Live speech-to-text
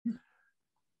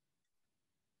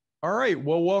All right.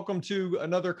 Well, welcome to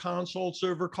another Consults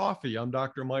Over Coffee. I'm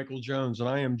Dr. Michael Jones, and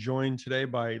I am joined today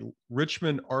by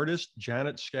Richmond artist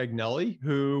Janet Scagnelli,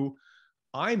 who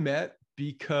I met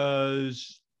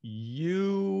because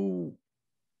you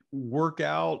work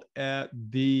out at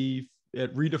Redefine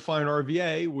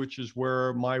RVA, which is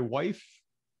where my wife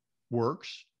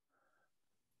works,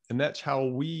 and that's how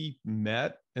we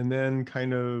met, and then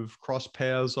kind of crossed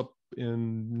paths up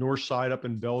in North Side, up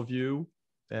in Bellevue,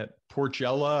 at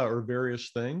Porchella or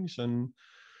various things. And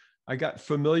I got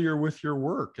familiar with your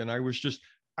work, and I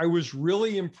was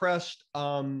really impressed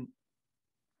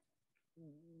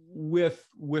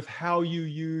with how you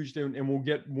used, and we'll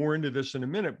get more into this in a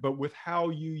minute, but with how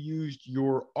you used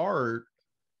your art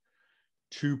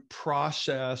to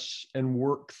process and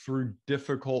work through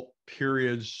difficult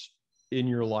periods in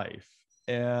your life.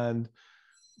 And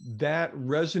that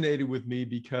resonated with me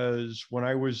because when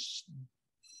I was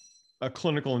a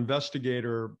clinical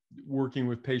investigator working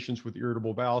with patients with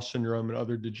irritable bowel syndrome and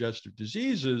other digestive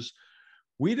diseases,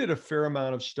 we did a fair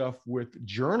amount of stuff with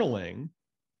journaling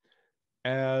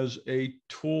as a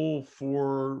tool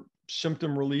for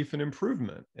symptom relief and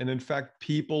improvement. And in fact,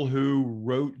 people who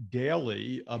wrote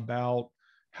daily about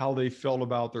how they felt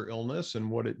about their illness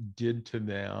and what it did to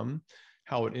them,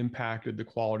 how it impacted the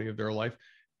quality of their life,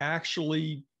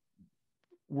 actually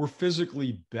were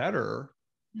physically better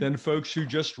than folks who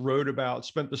just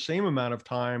spent the same amount of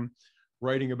time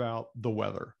writing about the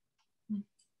weather.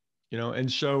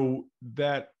 And so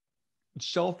that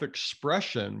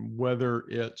self-expression, whether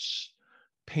it's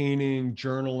painting,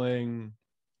 journaling,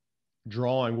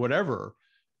 drawing, whatever,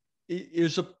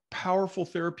 is a powerful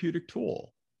therapeutic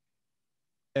tool.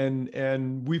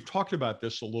 And we've talked about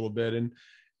this a little bit,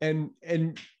 and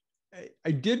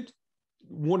I did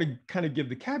want to kind of give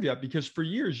the caveat because for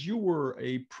years you were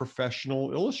a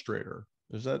professional illustrator.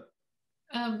 Is that?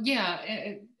 Yeah,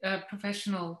 a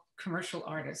professional commercial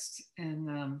artist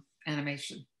in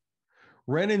animation.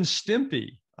 Ren and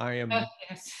Stimpy. I am.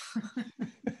 Yes.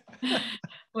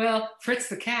 Well, Fritz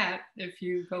the cat, if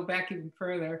you go back even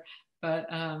further,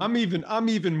 but I'm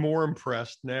even more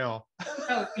impressed now.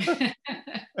 Oh.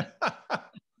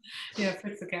 Yeah,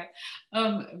 Fritz the cat.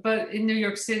 But in New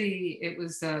York City, it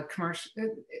was a commercial.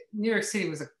 New York City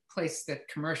was a place that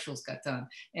commercials got done,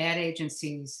 ad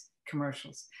agencies,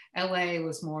 commercials. LA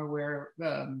was more where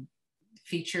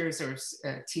features or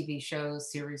TV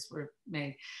shows, series were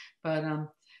made. But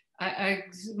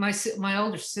my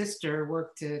older sister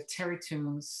worked at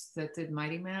Terrytoons that did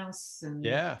Mighty Mouse and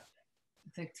yeah, I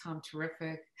think Tom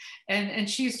Terrific, and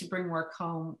she used to bring work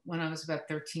home when I was about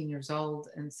 13 years old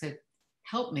and said,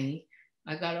 "Help me,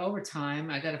 I got overtime,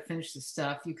 I got to finish the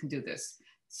stuff. You can do this."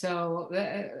 So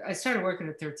I started working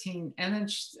at 13, and then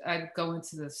I'd go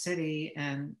into the city,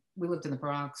 and we lived in the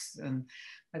Bronx, and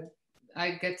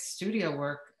I get studio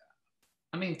work.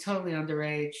 I mean, totally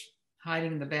underage,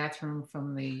 hiding in the bathroom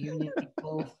from the union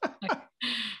people.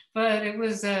 But it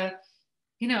was, I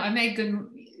made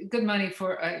good money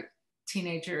for a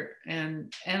teenager,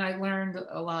 and I learned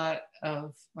a lot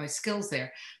of my skills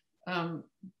there.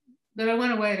 But I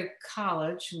went away to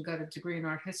college and got a degree in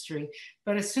art history.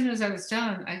 But as soon as I was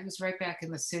done, I was right back in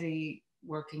the city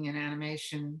working in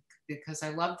animation because I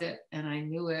loved it and I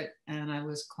knew it, and I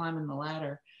was climbing the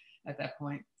ladder at that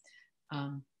point.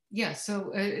 Yeah,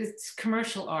 so it's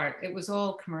commercial art. It was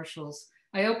all commercials.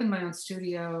 I opened my own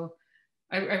studio.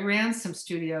 I ran some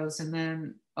studios and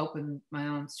then opened my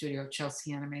own studio,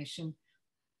 Chelsea Animation,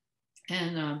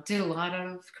 and did a lot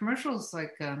of commercials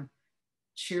like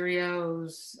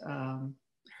Cheerios,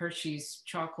 Hershey's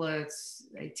chocolates,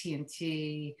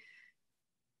 AT&T,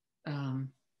 I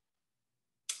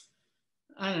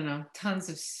don't know, tons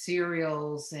of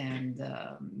cereals and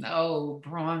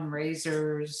Braun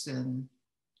razors and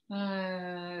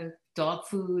dog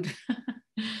food.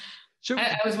 So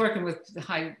I was working with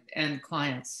high-end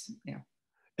clients. Yeah.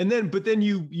 but then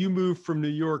you moved from New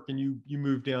York and you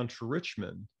moved down to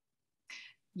Richmond.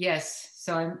 Yes.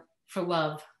 So I'm for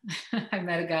love. I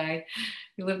met a guy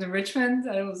who lived in Richmond.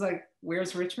 I was like,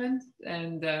 "Where's Richmond?"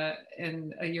 And a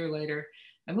year later,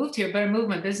 I moved here. But I moved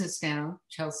my business down,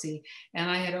 Chelsea,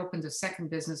 and I had opened a second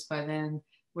business by then,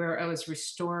 where I was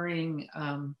restoring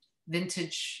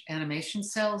vintage animation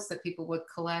cells that people would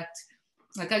collect.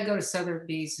 Like I'd go to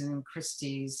Sotheby's and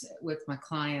Christie's with my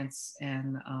clients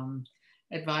and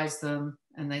advise them,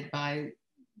 and they'd buy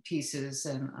pieces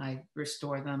and I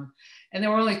restore them. And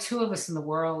there were only two of us in the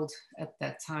world at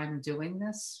that time doing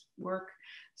this work.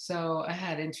 So I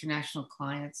had international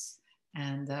clients,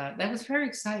 and that was very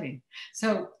exciting.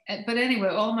 So, but anyway,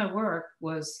 all my work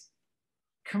was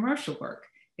commercial work.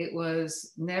 It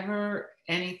was never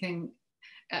anything.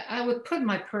 I would put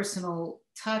my personal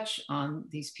touch on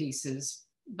these pieces,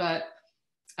 but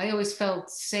I always felt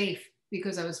safe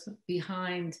because I was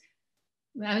behind.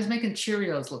 I was making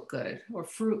Cheerios look good, or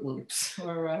Fruit Loops,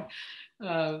 or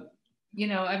you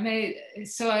know, I made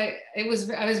so I was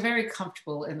very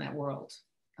comfortable in that world,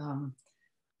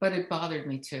 but it bothered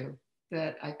me too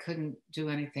that I couldn't do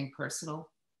anything personal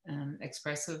and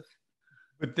expressive.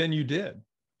 But then you did.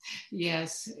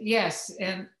 Yes, yes,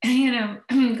 and you know,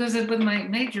 because with my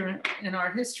major in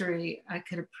art history, I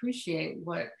could appreciate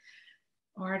what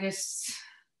artists.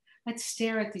 I'd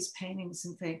stare at these paintings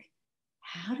and think,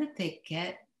 how did they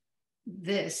get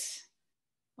this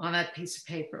on that piece of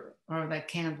paper or that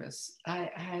canvas?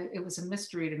 It was a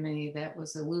mystery to me that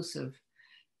was elusive.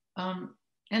 And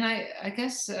I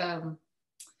guess I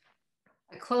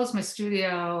closed my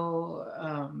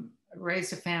studio,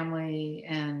 raised a family,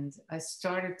 and I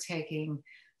started taking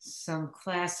some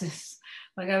classes.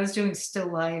 Like I was doing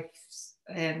still lifes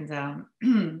and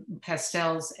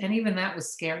pastels, and even that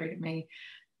was scary to me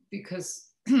because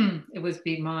it would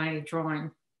be my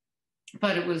drawing,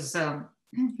 but it was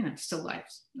you know, still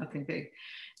lifes, nothing big,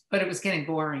 but it was getting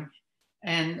boring.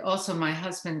 And also, my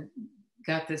husband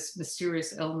got this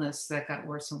mysterious illness that got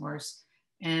worse and worse,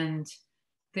 and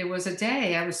there was a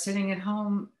day I was sitting at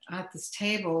home at this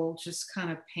table, just kind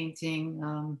of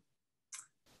painting,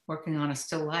 working on a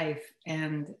still life.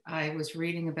 And I was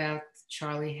reading about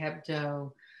Charlie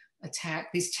Hebdo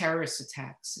attack, these terrorist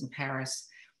attacks in Paris.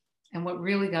 And what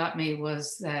really got me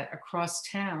was that across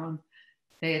town,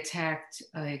 they attacked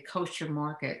a kosher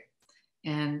market.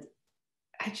 And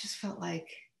I just felt like,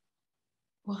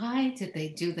 why did they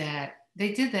do that?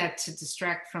 They did that to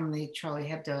distract from the Charlie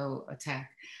Hebdo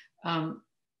attack.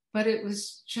 But it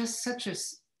was just such an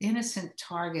innocent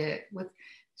target with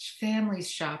families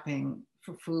shopping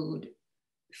for food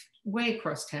way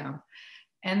across town.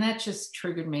 And that just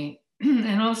triggered me.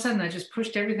 And all of a sudden, I just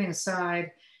pushed everything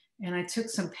aside and I took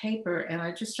some paper and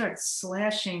I just started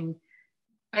slashing.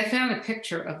 I found a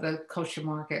picture of the kosher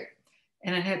market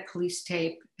and it had police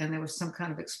tape and there was some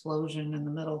kind of explosion in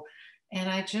the middle. And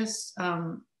I just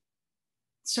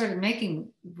started making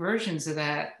versions of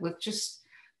that with just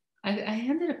I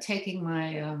ended up taking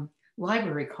my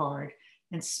library card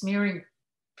and smearing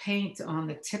paint on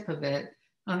the tip of it,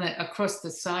 on the across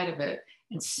the side of it,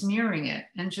 and smearing it,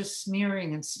 and just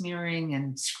smearing and smearing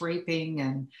and scraping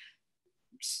and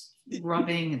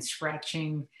rubbing and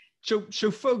scratching. So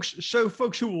folks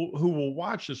who will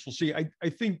watch this will see. I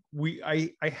think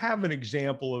I have an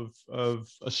example of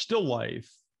a still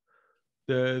life,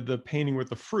 the painting with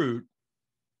the fruit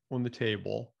on the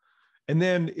table. And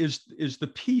then is the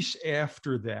piece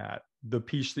after that the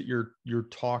piece that you're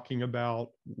talking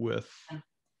about with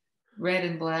red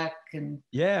and black and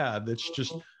yeah, that's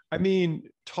just, I mean,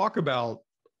 talk about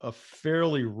a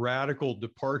fairly radical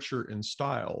departure in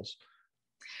styles.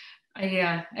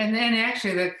 Yeah, and then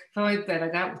actually the point that I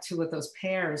got to with those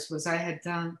pairs was I had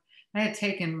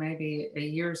taken maybe a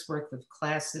year's worth of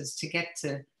classes to get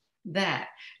to that,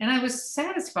 and I was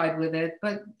satisfied with it,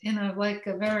 but in a like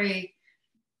a very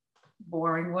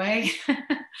boring way.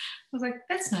 I was like,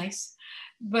 that's nice.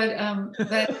 But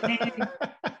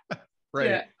Right.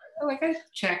 yeah, like I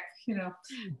check, you know.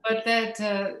 But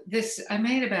that this I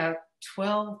made about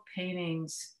 12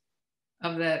 paintings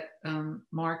of that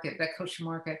market, that kosher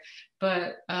market,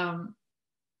 but I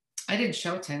didn't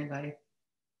show it to anybody.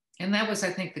 And that was,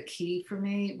 I think, the key for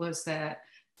me was that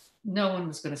no one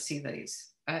was going to see these.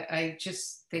 I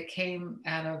just they came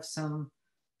out of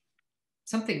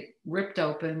something ripped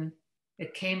open.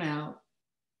 It came out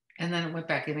and then it went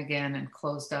back in again and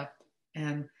closed up.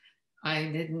 And I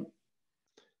didn't,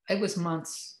 it was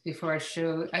months before I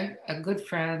showed a good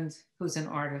friend who's an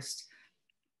artist.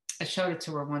 I showed it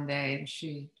to her one day and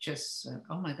she just said,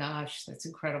 oh my gosh, that's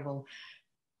incredible.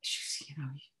 She's, you know,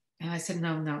 and I said,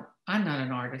 no, I'm not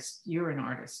an artist. You're an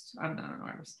artist. I'm not an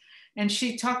artist. And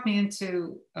she talked me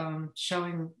into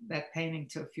showing that painting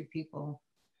to a few people.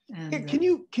 And yeah, can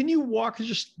you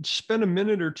just spend a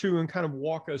minute or two and kind of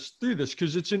walk us through this,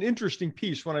 because it's an interesting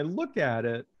piece. When I look at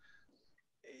it,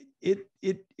 it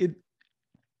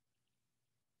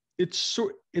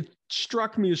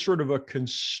struck me as sort of a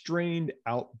constrained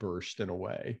outburst in a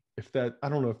way. If that, I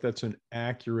don't know if that's an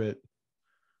accurate.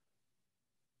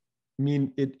 I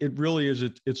mean, it really is.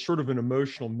 It's sort of an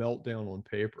emotional meltdown on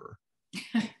paper.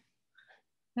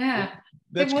 yeah,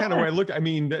 That's kind of why I look. I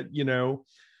mean, that, you know,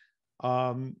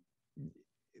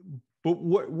 but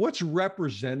what's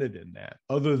represented in that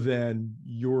other than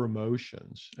your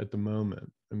emotions at the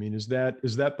moment? I mean, is that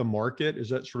the market? Is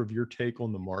that sort of your take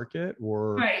on the market,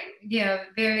 or? Right.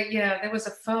 There was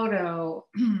a photo,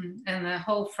 and the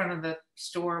whole front of the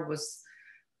store was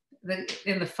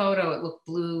in the photo. It looked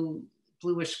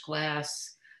bluish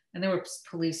glass, and there was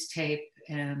police tape,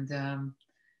 but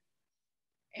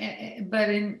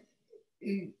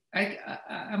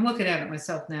I'm looking at it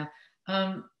myself now.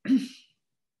 I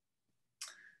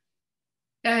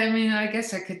mean, I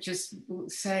guess I could just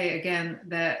say again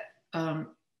that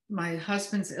my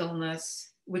husband's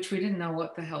illness, which we didn't know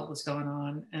what the hell was going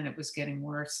on, and it was getting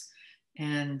worse,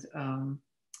 and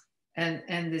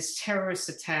this terrorist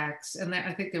attacks, and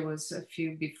I think there was a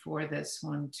few before this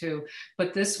one too,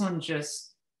 but this one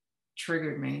just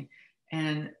triggered me,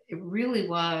 and it really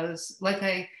was like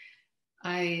I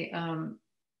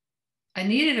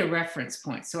needed a reference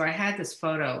point, so I had this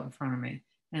photo in front of me,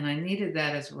 and I needed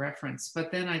that as a reference,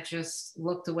 but then I just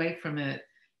looked away from it,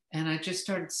 and I just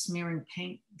started smearing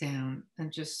paint down and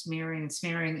just smearing and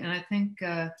smearing. And I think,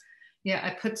 I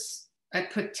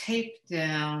put tape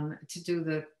down to do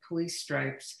the police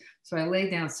stripes. So I laid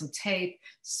down some tape,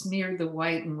 smeared the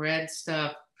white and red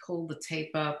stuff, pulled the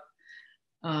tape up,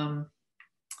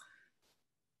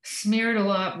 smeared a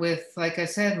lot with, like I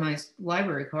said, my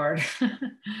library card,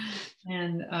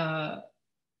 and I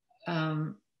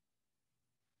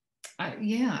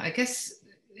guess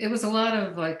it was a lot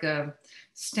of like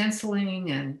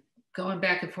stenciling and going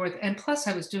back and forth. And plus,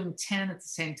 I was doing 10 at the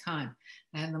same time.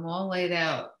 I had them all laid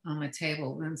out on my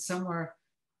table, and some were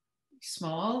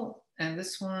small, and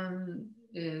this one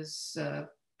is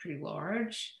pretty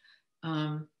large.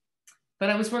 But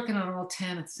I was working on all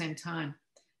 10 at the same time.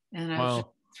 And I was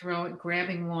just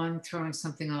grabbing one, throwing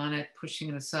something on it, pushing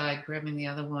it aside, grabbing the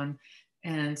other one.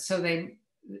 And so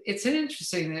it's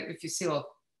interesting that if you see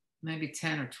maybe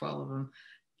 10 or 12 of them,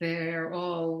 they're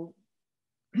all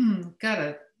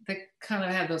they kind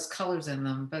of have those colors in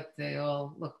them, but they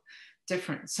all look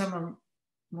different. Some are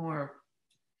more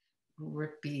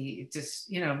rippy,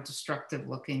 just, destructive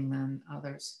looking than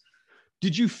others.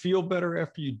 Did you feel better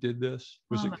after you did this?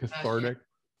 Was it cathartic? Gosh,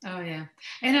 yeah. Oh yeah.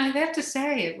 And I have to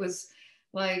say, it was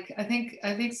like, I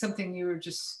think something you were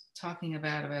just talking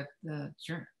about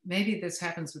maybe this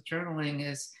happens with journaling,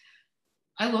 is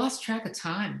I lost track of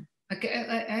time. Like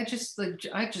I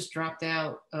just dropped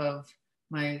out of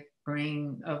my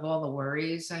brain of all the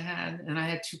worries I had. And I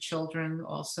had 2 children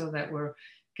also that were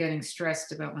getting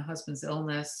stressed about my husband's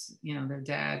illness, their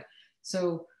dad.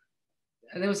 So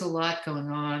there was a lot going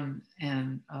on,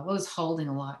 and I was holding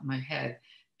a lot in my head.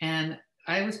 And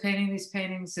I was painting these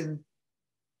paintings, and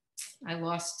I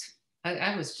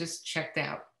was just checked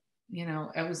out.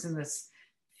 I was in this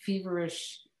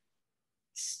feverish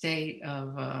state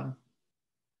of,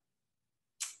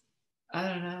 I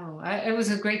don't know. It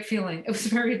was a great feeling. It was a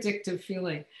very addictive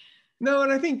feeling. No,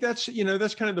 and I think that's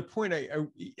kind of the point.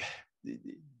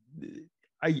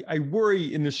 I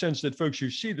worry in the sense that folks who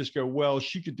see this go, well,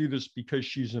 she could do this because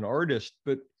she's an artist,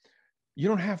 but you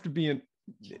don't have to be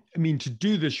to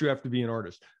do this, you have to be an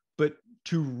artist. But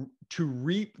to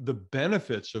reap the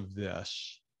benefits of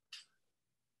this,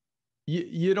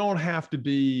 you don't have to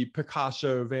be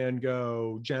Picasso, Van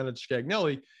Gogh, Janet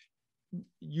Scagnelli.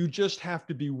 You just have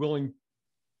to be willing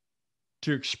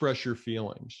to express your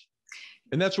feelings.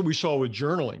 And that's what we saw with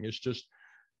journaling, is just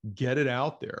get it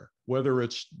out there, whether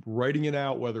it's writing it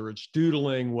out, whether it's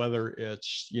doodling, whether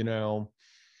it's,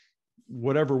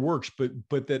 whatever works,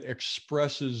 but that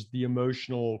expresses the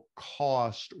emotional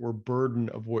cost or burden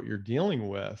of what you're dealing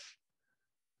with.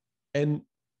 And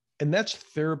that's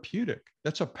therapeutic.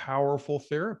 That's a powerful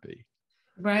therapy.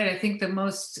 Right. I think the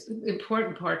most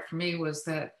important part for me was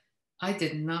that I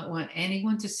did not want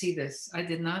anyone to see this. I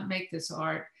did not make this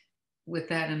art with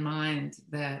that in mind,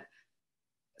 that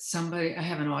I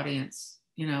have an audience,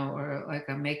 or like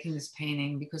I'm making this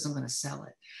painting because I'm going to sell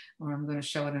it, or I'm going to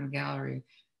show it in a gallery.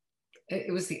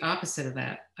 It was the opposite of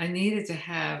that. I needed to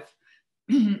have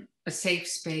a safe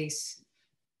space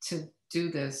to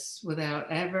do this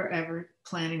without ever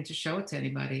planning to show it to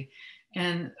anybody.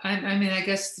 And I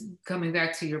guess coming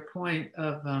back to your point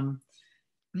of,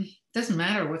 doesn't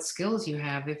matter what skills you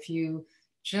have, if you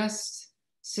just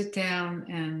sit down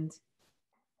and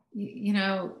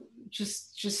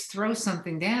just throw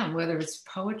something down, whether it's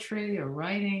poetry or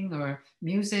writing or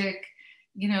music,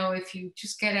 if you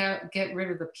just get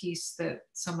rid of the piece that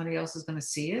somebody else is going to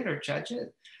see it or judge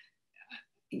it,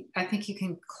 I think you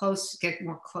can get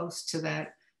more close to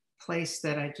that place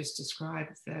that I just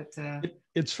described. That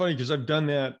it's funny because I've done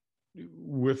that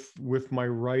with my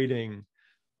writing.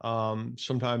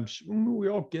 Sometimes we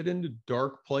all get into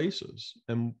dark places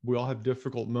and we all have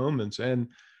difficult moments. And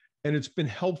it's been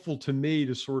helpful to me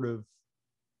to sort of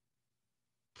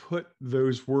put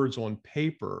those words on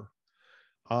paper.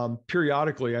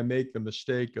 Periodically, I make the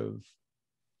mistake of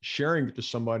sharing it to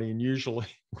somebody, and usually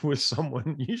with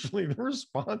someone, usually the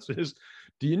response is,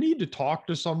 do you need to talk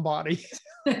to somebody?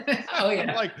 Oh, yeah.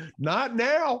 I'm like, not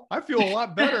now. I feel a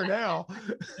lot better now.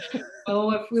 Well,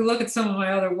 if we look at some of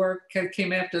my other work that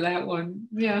came after that one,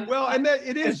 yeah. Well, and that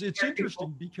it's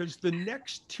interesting because the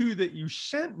next two that you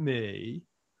sent me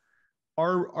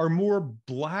are more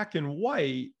black and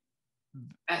white,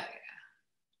 Uh,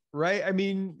 right? I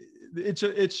mean, it's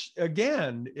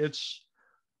again,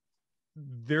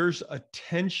 there's a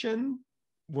tension.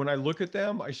 When I look at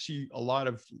them, I see a lot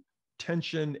of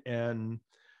tension, and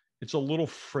it's a little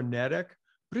frenetic,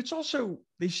 but it's also,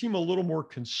 they seem a little more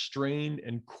constrained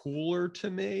and cooler to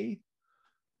me.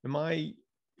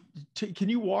 Can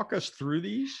you walk us through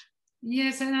these?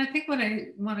 yes, and I think what I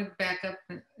want to back up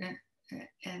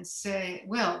and say,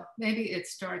 well, maybe it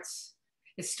starts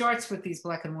with these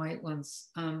black and white ones.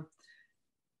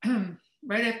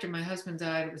 Right after my husband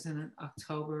died, it was in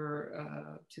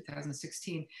October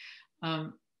 2016.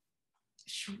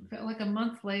 Like a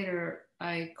month later,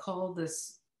 I called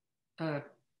this man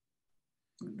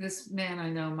I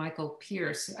know, Michael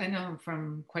Pierce. I know him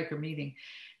from Quaker Meeting.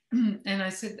 And I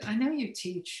said, I know you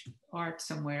teach art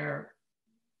somewhere.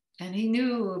 And he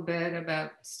knew a bit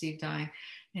about Steve dying.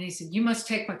 And he said, you must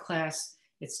take my class.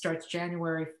 It starts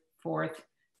January 4th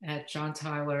at John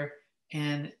Tyler.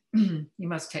 And you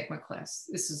must take my class.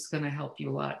 This is going to help you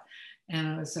a lot. And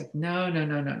I was like, no,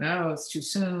 it's too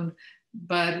soon.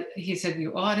 But he said,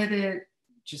 you audit it,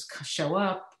 just show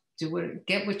up,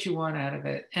 get what you want out of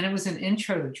it. And it was an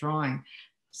intro to drawing.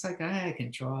 It's like, I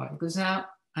can draw. He goes, no,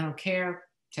 I don't care,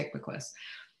 take my class.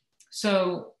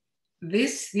 So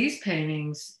these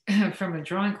paintings from a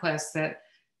drawing class that,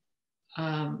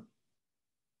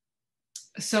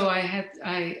 so I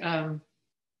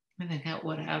think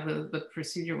out how the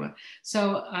procedure went.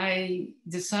 So I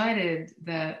decided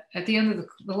that at the end of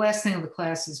the last thing of the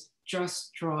class is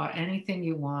just draw anything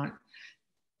you want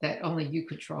that only you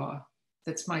could draw.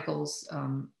 That's Michael's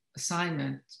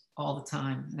assignment all the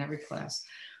time in every class.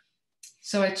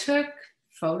 So I took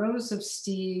photos of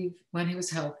Steve when he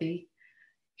was healthy,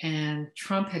 and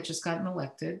Trump had just gotten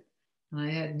elected, and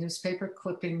I had newspaper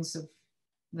clippings of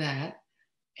that.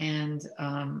 And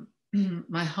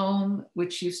my home,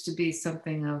 which used to be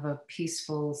something of a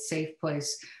peaceful, safe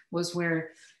place, was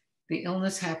where the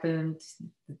illness happened,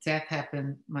 the death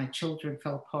happened, my children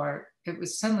fell apart. It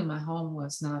was suddenly my home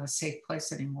was not a safe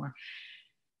place anymore.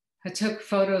 I took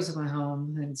photos of my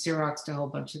home and Xeroxed a whole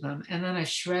bunch of them. And then I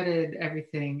shredded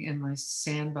everything in my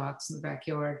sandbox in the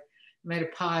backyard, made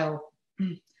a pile,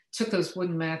 took those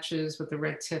wooden matches with the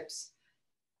red tips,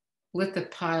 lit the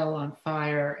pile on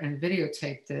fire and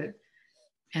videotaped it.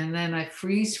 And then I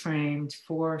freeze framed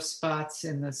 4 spots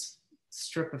in this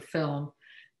strip of film.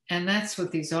 And that's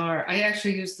what these are. I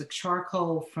actually used the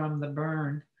charcoal from the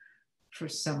burn for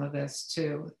some of this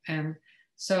too. And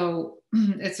so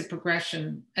it's a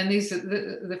progression. And these are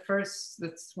the first,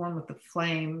 that's one with the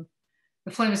flame.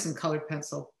 The flame is in colored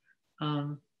pencil.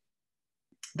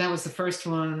 That was the first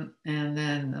one. And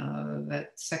then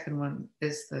that second one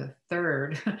is the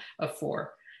third of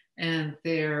 4. And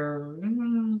they're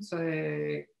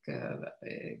like that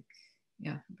big.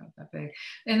 Yeah, about that big.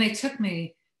 And they took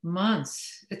me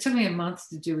months. It took me a month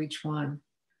to do each one.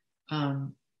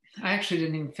 I actually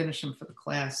didn't even finish them for the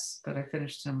class, but I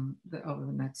finished them over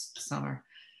the next summer.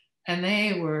 And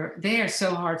they are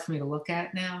so hard for me to look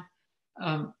at now.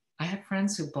 I have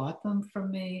friends who bought them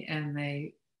from me, and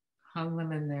they hung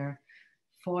them in their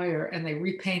foyer, and they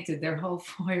repainted their whole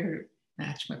foyer to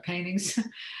match my paintings.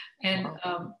 And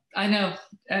wow. I know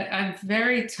I'm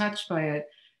very touched by it,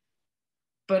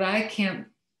 but I can't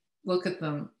look at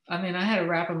them. I mean, I had to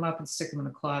wrap them up and stick them in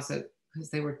a closet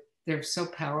because they're so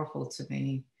powerful to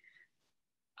me.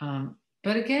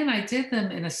 But again, I did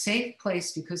them in a safe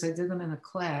place because I did them in a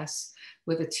class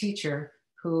with a teacher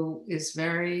who is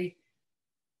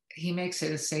he makes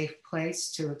it a safe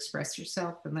place to express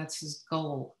yourself. And that's his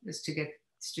goal, is to get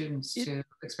students to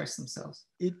express themselves.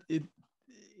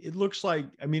 It looks like,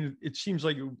 I mean, it seems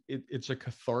like it's a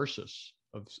catharsis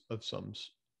of some.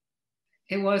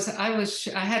 It was,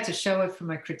 I had to show it for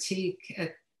my critique.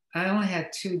 I only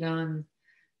had 2 done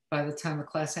by the time the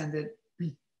class ended.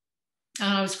 And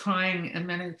I was crying, and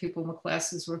many people in the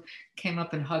classes came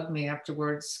up and hugged me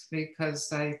afterwards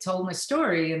because I told my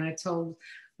story and I told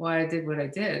why I did what I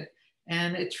did.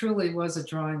 And it truly was a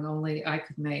drawing only I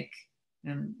could make,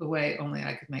 and the way only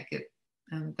I could make it.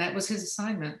 And that was his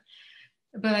assignment.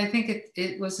 But I think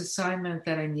it was an assignment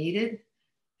that I needed,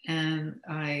 and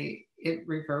it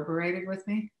reverberated with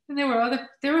me. And there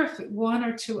were one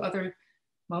or two other,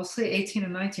 mostly 18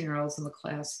 and 19-year-olds in the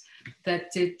class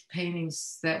that did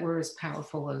paintings that were as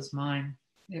powerful as mine.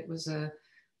 It was a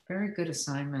very good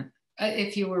assignment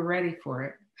if you were ready for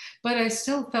it. But I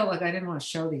still felt like I didn't want to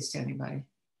show these to anybody.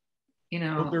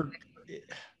 Well,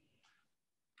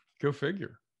 go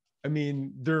figure. I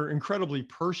mean, they're incredibly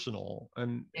personal,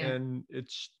 and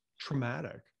it's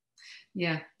traumatic.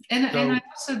 Yeah. And I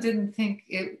also didn't think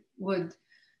it would,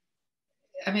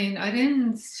 I mean,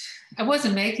 I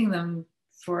wasn't making them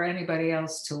for anybody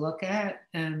else to look at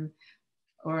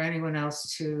or anyone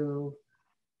else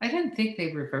I didn't think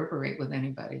they'd reverberate with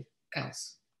anybody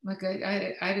else. Like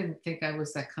I didn't think I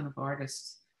was that kind of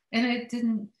artist, and it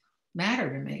didn't matter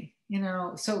to me,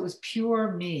 so it was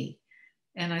pure me.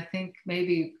 And I think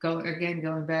maybe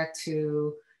going back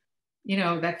to,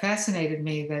 that fascinated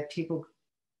me, that people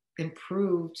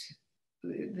improved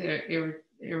their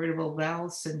irritable bowel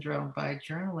syndrome by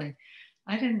journaling.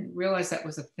 I didn't realize that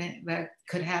was a thing that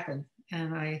could happen.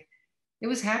 And it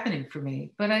was happening for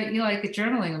me. But like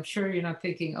journaling, I'm sure you're not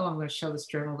thinking, oh, I'm going to show this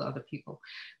journal to other people.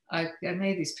 I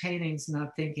made these paintings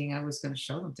not thinking I was going to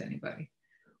show them to anybody.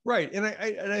 Right. And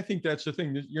I think that's the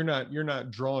thing, that you're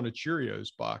not drawing a Cheerios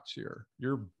box here.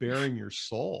 You're bearing your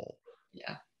soul.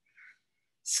 Yeah.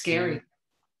 Scary. It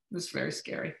was very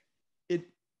scary.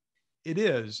 It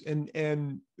is. And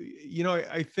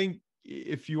I think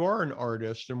if you are an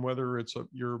artist, and whether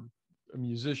you're a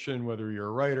musician, whether you're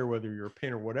a writer, whether you're a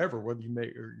painter, whatever, whether you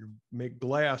make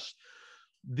glass,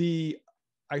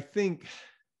 I think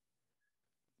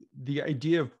the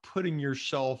idea of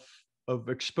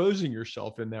exposing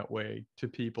yourself in that way to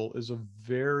people is it's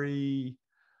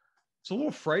a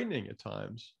little frightening at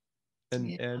times.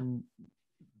 And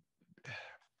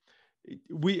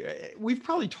we've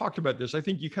probably talked about this. I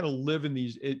think you kind of live in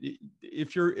these,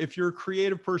 if you're a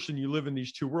creative person, you live in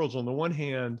these two worlds. On the one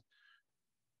hand,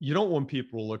 you don't want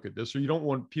people to look at this, or you don't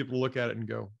want people to look at it and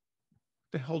go, what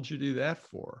the hell did you do that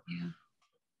for? Yeah.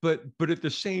 But at the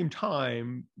same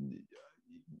time,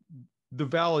 the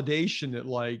validation that,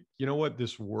 like, you know what,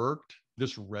 this worked,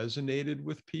 this resonated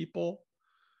with people,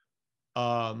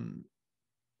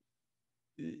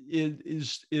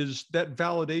 is that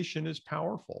validation is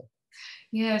powerful.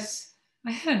 Yes.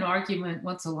 I had an argument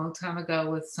once a long time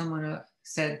ago with someone who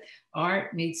said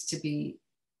art needs to be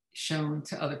shown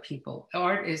to other people.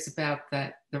 Art is about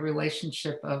the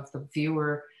relationship of the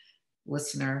viewer,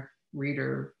 listener,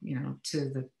 reader, to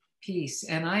the piece.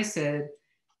 And I said,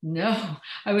 no,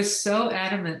 I was so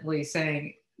adamantly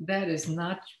saying that is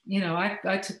not,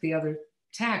 I took the other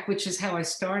tack, which is how I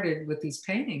started with these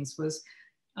paintings, was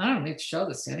I don't need to show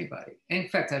this to anybody. In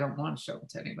fact, I don't want to show it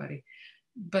to anybody.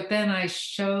 But then I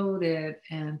showed it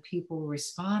and people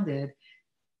responded.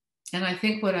 And I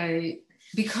think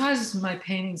because my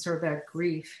paintings are about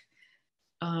grief,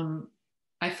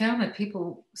 I found that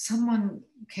someone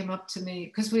came up to me,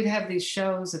 because we'd have these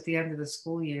shows at the end of the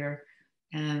school year,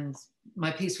 and my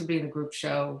piece would be in a group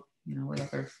show, with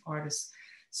other artists,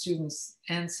 students.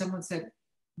 And someone said,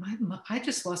 I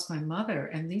just lost my mother,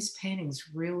 and these paintings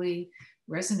really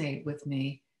resonate with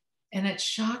me. And it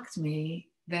shocked me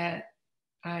that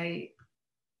they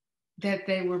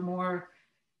were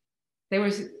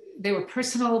they were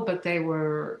personal, but they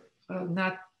were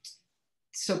not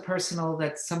so personal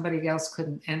that somebody else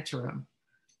couldn't enter them,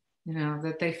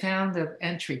 that they found an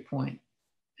entry point.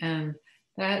 And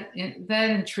that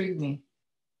intrigued me.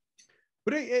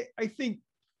 But I think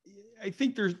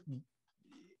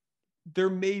there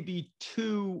may be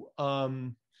two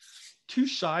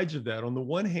sides of that. On the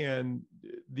one hand,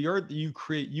 the art that you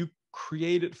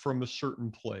create it from a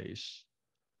certain place,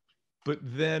 but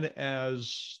then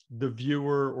as the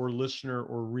viewer or listener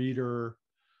or reader,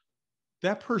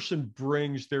 that person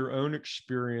brings their own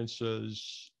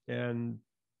experiences and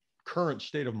current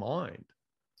state of mind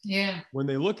when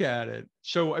they look at it.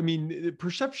 So, I mean, the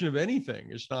perception of anything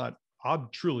is not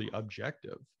truly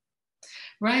objective.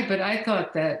 Right. But I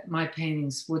thought that my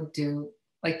paintings would do,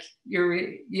 like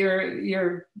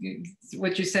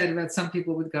what you said about some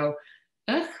people would go,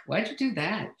 ugh, why'd you do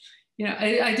that?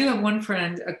 I do have one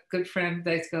friend, a good friend,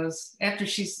 that goes,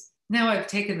 now I've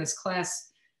taken this class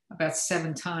about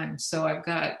 7 times. So I've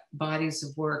got bodies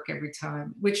of work every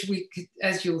time, which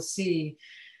as you'll see,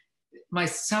 my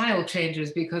style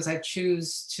changes because I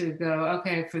choose to go,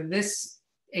 okay, for this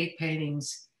 8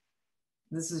 paintings,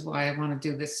 this is why I want to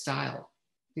do this style,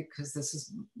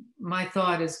 because my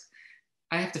thought is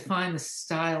I have to find the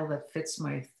style that fits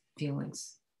my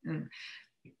feelings. And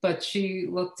but she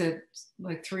looked at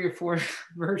like 3 or 4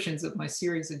 versions of my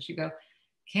series, and she go,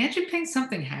 "Can't you paint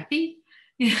something happy?"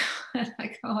 You know, and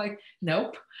I go like,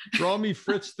 "Nope." Draw me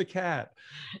Fritz the cat.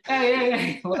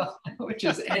 Yeah. Well, which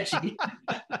is edgy.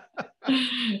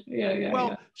 Yeah.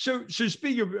 Well, so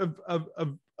speaking of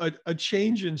a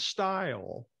change in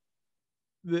style,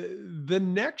 the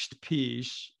next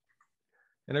piece,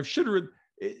 and I've should have,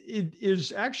 it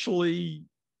is actually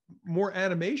more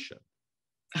animation,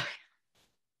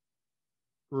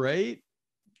 right?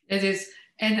 It is.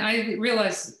 And I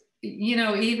realize,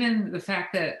 even the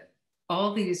fact that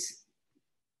all these,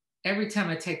 every time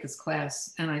I take this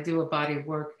class and I do a body of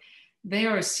work, they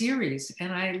are a series.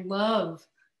 And I love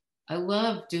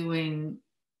doing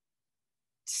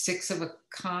 6 of a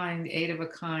kind, 8 of a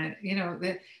kind,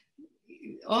 that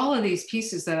all of these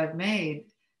pieces that I've made,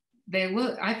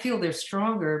 I feel they're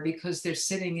stronger because they're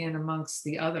sitting in amongst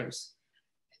the others.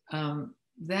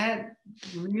 That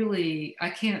really, I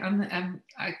can't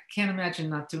imagine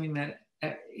not doing that.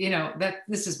 That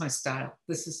this is my style.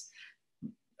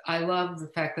 I love the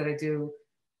fact that I do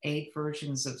 8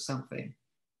 versions of something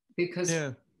because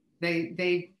Yeah.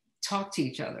 they talk to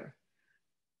each other.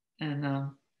 And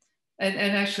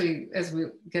actually, as we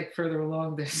get further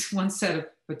along, there's one set of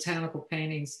botanical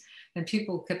paintings, and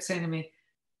people kept saying to me,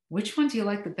 "Which one do you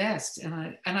like the best?" And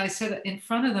I said, in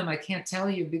front of them, I can't tell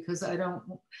you because I don't.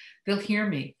 They'll hear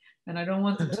me, and I don't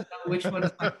want them to know which one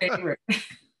is my favorite.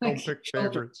 Don't Like pick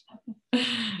children.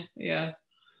 favorites. Yeah.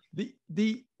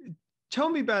 The tell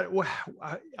me about it.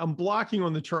 I'm blocking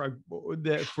on the chart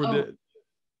that for the.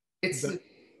 It's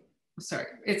sorry.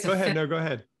 It's go a ahead. No, go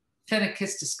ahead.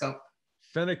 phenakistoscope.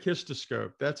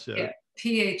 Phenakistoscope. That's it. Yeah.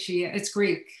 P-H-E-N. It's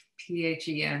Greek.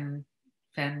 P-H-E-N.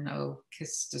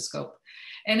 Phenakistoscope.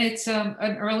 And it's an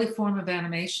early form of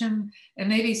animation. And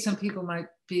maybe some people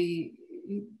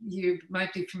you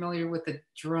might be familiar with a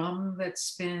drum that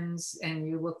spins, and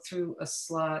you look through a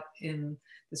slot in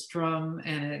this drum,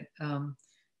 and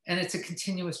it's a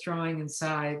continuous drawing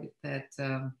inside that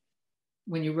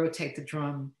when you rotate the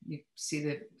drum, you see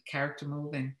the character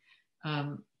moving.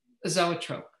 A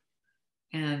zoetrope.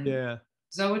 And yeah,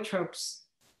 zoetropes,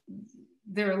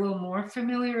 they're a little more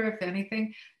familiar, if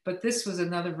anything, but this was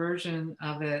another version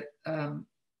of it,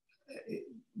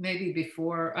 maybe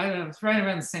before, I don't know, it's right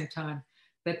around the same time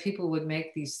that people would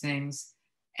make these things.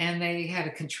 And they had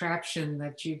a contraption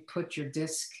that you put your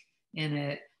disc in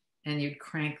it and you'd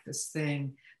crank this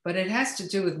thing. But it has to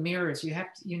do with mirrors. You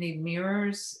need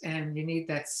mirrors and you need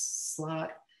that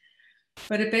slot.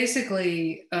 But it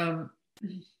basically,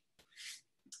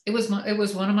 it was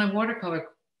one of my watercolor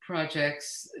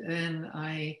projects, and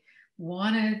I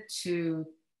wanted to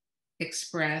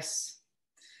express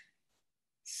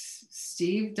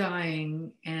Steve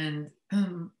dying, and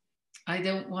I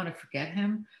don't want to forget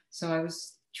him. So I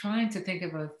was trying to think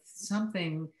of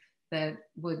something that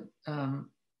would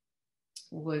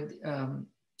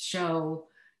show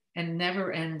a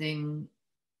never-ending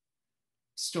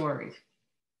story.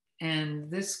 And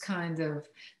this kind of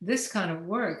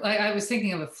work, I was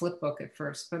thinking of a flip book at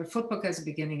first, but a flip book has a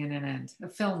beginning and an end. A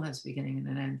film has a beginning and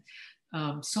an end.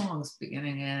 Songs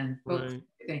beginning and end. Books,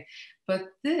 right.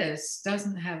 But this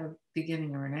doesn't have a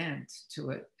beginning or an end to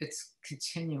it. It's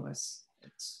continuous.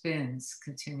 It spins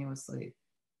continuously.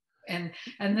 And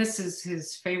this is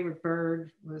his favorite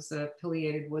bird was a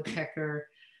pileated woodpecker.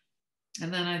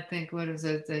 And then I think, what is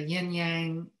it? The yin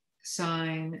yang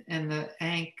sign, and the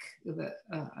Ankh,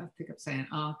 I think I'm saying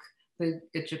Ankh, the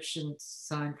Egyptian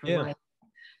sign for life.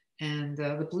 And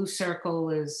the blue circle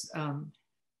is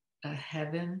a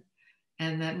heaven.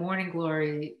 And that morning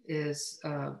glory is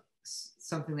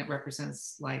something that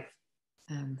represents life.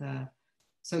 And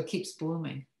so it keeps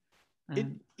blooming.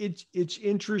 It's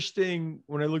interesting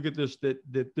when I look at this,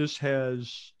 that this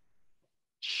has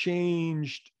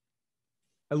changed.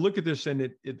 I look at this and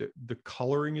the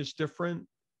coloring is different.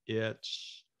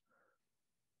 It's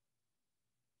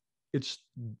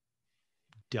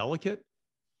delicate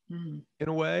in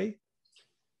a way.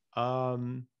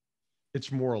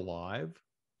 It's more alive.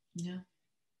 Yeah.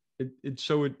 It's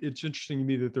interesting to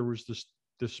me that there was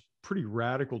this pretty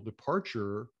radical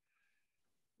departure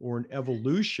or an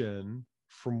evolution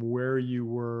from where you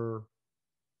were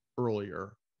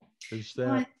earlier. Is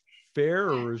that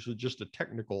fair, or is it just a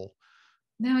technical?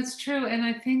 No, it's true. And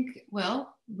I think,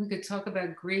 well, we could talk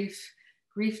about grief.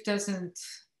 Grief doesn't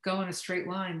go in a straight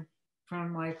line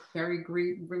from like very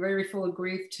full of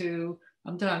grief to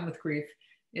I'm done with grief.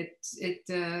 It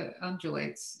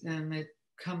undulates, and it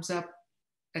comes up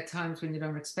at times when you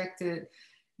don't expect it.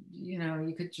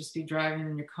 You could just be driving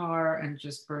in your car and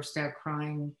just burst out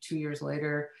crying 2 years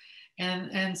later.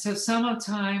 And so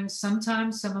sometimes some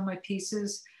of my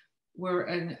pieces were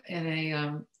in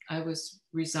a I was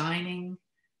resigning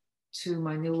to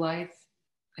my new life,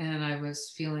 and I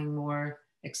was feeling more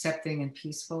accepting and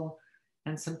peaceful,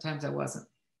 and sometimes I wasn't.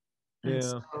 And Yeah.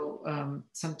 so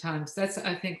sometimes that's,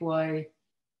 I think, why,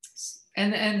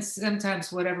 and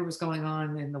sometimes whatever was going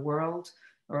on in the world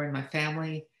or in my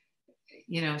family,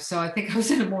 so I think I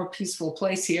was in a more peaceful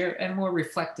place here and more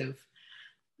reflective.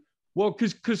 Well,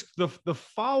 because the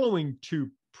following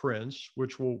two prints,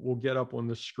 which we'll get up on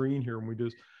the screen here when we do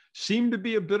this, seem to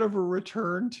be a bit of a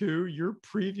return to your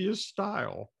previous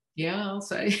style. Yeah, I'll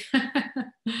say.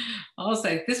 I'll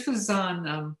say this was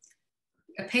on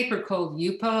a paper called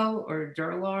Yupo or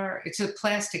Durlar. It's a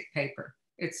plastic paper.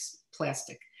 It's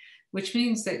plastic, which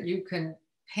means that you can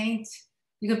paint,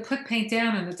 you can put paint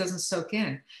down and it doesn't soak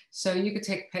in. So you could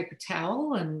take a paper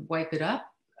towel and wipe it up.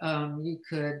 You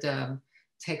could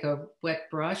take a wet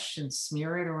brush and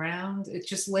smear it around. It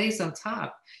just lays on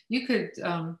top. You could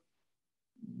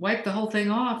wipe the whole thing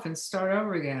off and start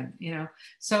over again.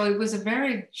 So it was a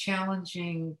very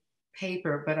challenging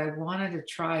paper, but I wanted to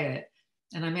try it.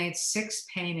 And I made 6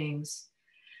 paintings.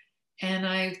 And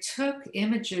I took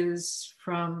images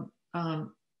from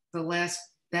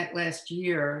that last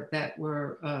year that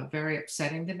were very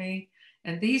upsetting to me.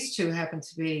 And these two happened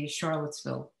to be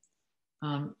Charlottesville.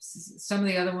 Some of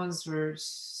the other ones were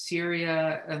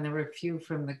Syria, and there were a few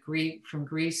from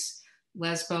Greece,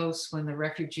 Lesbos, when the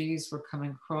refugees were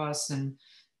coming across and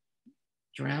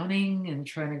drowning and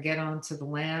trying to get onto the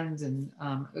land. And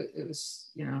it was,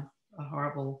 a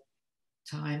horrible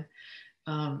time.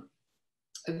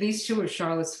 These two are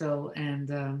Charlottesville,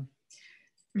 and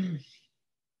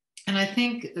I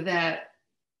think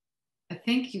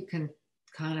you can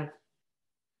kind of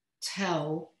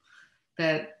tell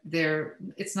that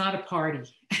it's not a party.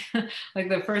 Like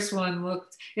the first one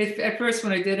at first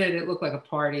when I did it, it looked like a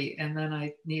party, and then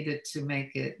I needed to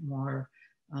make it more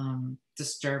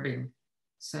disturbing.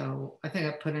 So I think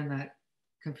I put in that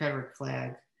Confederate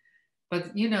flag.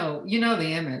 But you know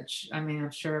the image. I mean,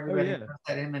 I'm sure everybody knows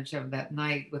that image of that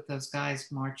night with those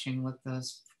guys marching with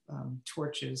those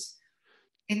torches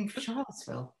in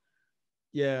Charlottesville.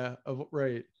 Yeah,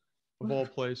 right. Of all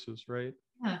places, right?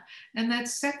 Yeah, and that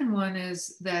second one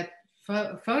is that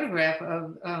photograph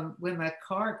of when that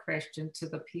car crashed into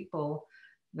the people.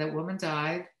 That woman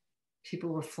died.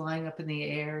 People were flying up in the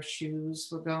air. Shoes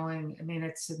were going. I mean,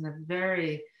 it's in a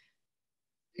very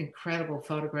incredible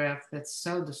photograph that's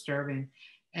so disturbing.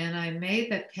 And I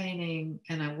made that painting,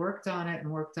 and I worked on it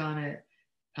and worked on it.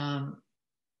 I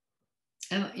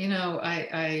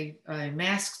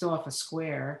masked off a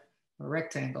square, a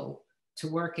rectangle to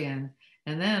work in.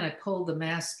 And then I pulled the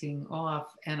masking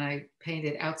off and I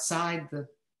painted outside the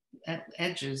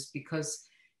edges because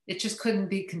it just couldn't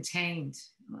be contained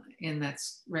in that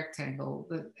rectangle.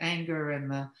 The anger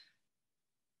and the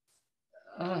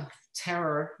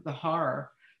terror, the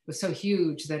horror was so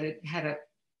huge that it had to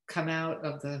come out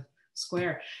of the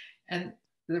square and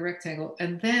the rectangle.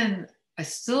 And then I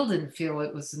still didn't feel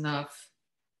it was enough.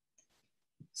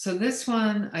 So this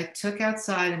one I took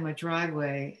outside in my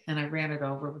driveway and I ran it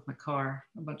over with my car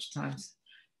a bunch of times.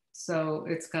 So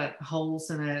it's got holes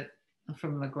in it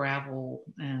from the gravel,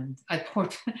 and I'd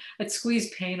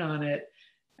squeeze paint on it,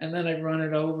 and then I'd run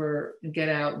it over and get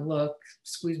out and look,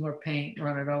 squeeze more paint,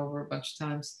 run it over a bunch of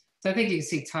times. So I think you can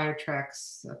see tire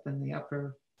tracks up in the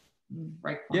upper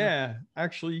right corner. Yeah,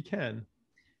 actually you can.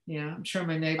 Yeah, I'm sure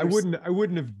my neighbors. I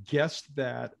wouldn't have guessed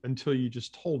that until you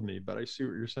just told me, but I see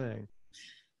what you're saying.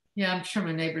 Yeah, I'm sure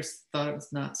my neighbors thought it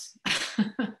was nuts.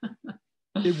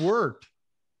 It worked.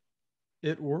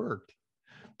 It worked.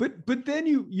 But then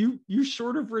you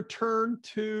sort of return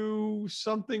to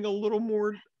something a little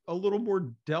more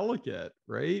delicate,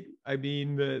 right? I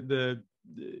mean the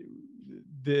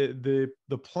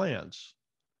plants.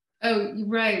 Oh,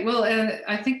 right. Well,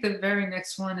 I think the very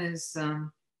next one is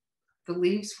the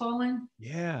leaves falling.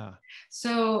 Yeah.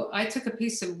 So I took a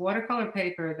piece of watercolor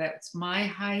paper that's my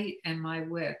height and my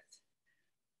width.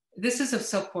 This is a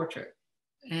self-portrait.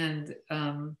 And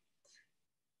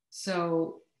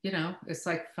so, it's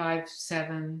like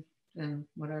 5'7" and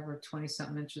whatever, 20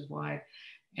 something inches wide.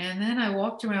 And then I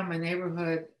walked around my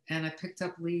neighborhood and I picked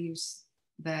up leaves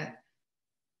that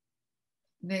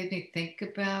made me think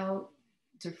about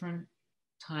different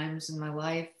times in my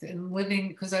life and living,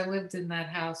 because I lived in that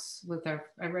house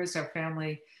I raised our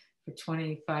family for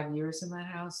 25 years in that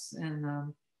house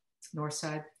and North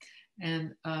Side.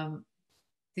 And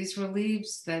these were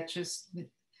leaves that just,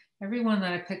 everyone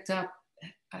that I picked up,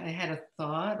 I had a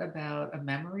thought about a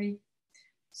memory.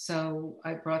 So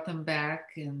I brought them back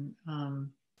and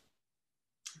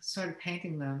started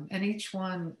painting them, and each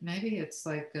one, maybe it's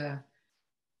like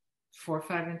 4 or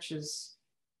 5 inches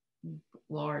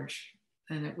large,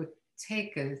 and it would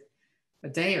take a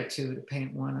day or two to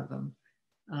paint one of them.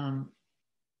 Um,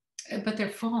 but they're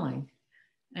falling,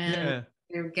 and Yeah.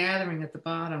 they're gathering at the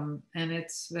bottom, and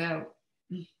it's about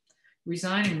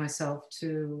resigning myself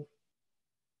to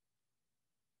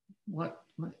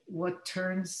what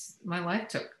turns my life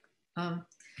took. Um,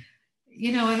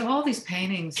 and all these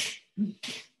paintings,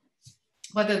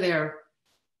 whether they're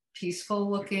peaceful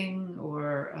looking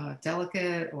or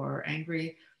delicate or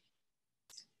angry,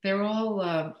 they're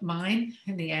all mine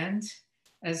in the end,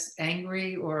 as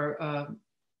angry or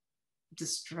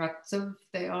destructive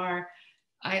they are.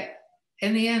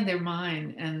 In the end, they're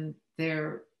mine, and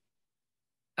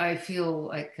I feel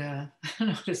like I don't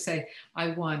know what to say.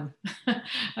 I won. I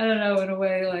don't know, in a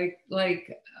way,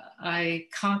 like I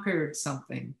conquered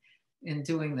something in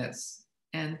doing this,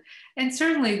 and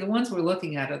certainly the ones we're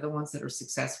looking at are the ones that are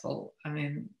successful. I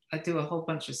mean, I do a whole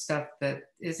bunch of stuff that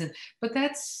isn't, but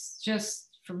that's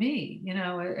just for me.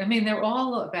 I mean, they're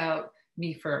all about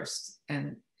me first,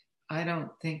 and I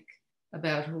don't think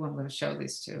about who I'm going to show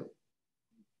these to.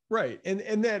 Right.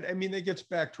 And that, I mean, that gets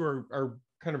back to our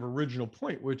kind of original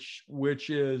point, which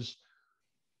is,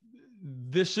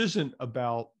 this isn't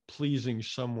about pleasing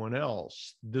someone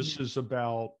else. This is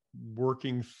about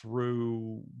working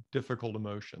through difficult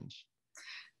emotions.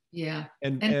 Yeah.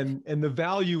 And the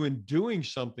value in doing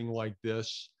something like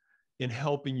this, in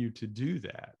helping you to do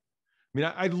that. I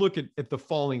mean, I look at the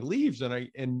falling leaves, and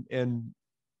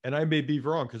I may be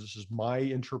wrong, because this is my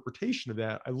interpretation of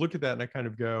that. I look at that and I kind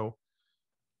of go,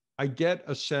 I get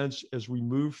a sense, as we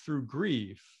move through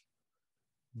grief,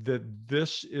 that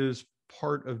this is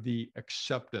part of the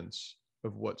acceptance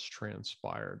of what's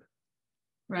transpired.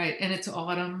 Right. And it's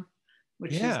autumn,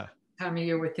 which is Yeah. the time of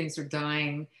year where things are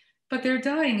dying, but they're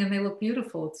dying and they look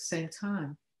beautiful at the same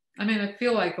time. I mean, I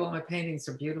feel like all my paintings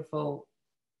are beautiful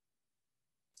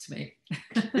to me.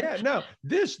 Yeah, no,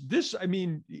 this, I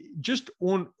mean, just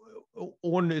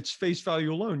on its face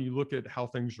value alone, you look at how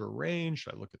things are arranged,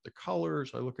 I look at the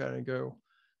colors, I look at it and go,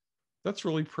 that's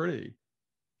really pretty.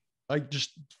 Like,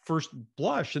 just first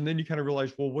blush, and then you kind of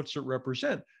realize, well, what's it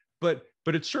represent? But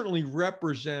it certainly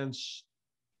represents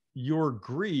your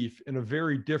grief in a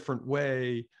very different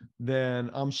way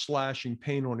than I'm slashing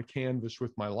paint on a canvas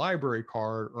with my library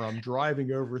card, or I'm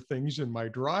driving over things in my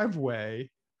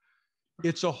driveway.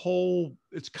 It's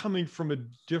coming from a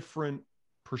different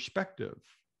perspective.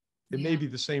 It may be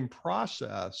the same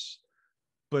process,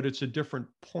 but it's a different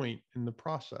point in the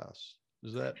process.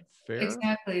 Is that fair?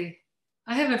 Exactly.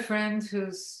 I have a friend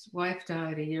whose wife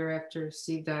died a year after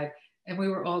Steve died, and we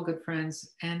were all good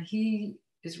friends. And he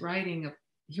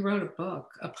wrote a book,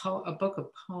 a book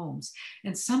of poems,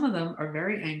 and some of them are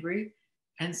very angry,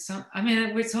 and some, I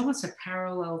mean, it's almost a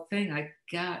parallel thing. I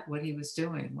got what he was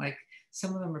doing. Like,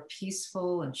 some of them are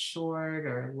peaceful and short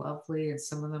or lovely, and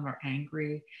some of them are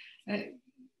angry.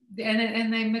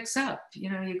 And they mix up.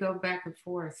 You go back and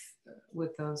forth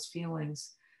with those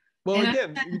feelings. Well, And I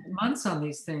again, spent months on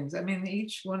these things. I mean,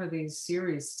 each one of these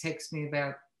series takes me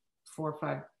about 4,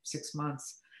 5, 6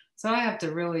 months. So I have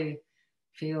to really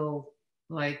feel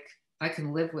like I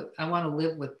want to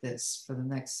live with this for the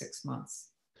next 6 months.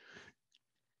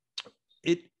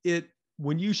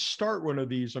 when you start one of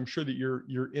these, I'm sure that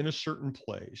you're in a certain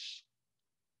place.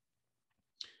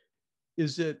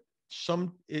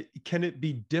 Can it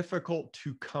be difficult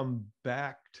to come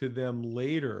back to them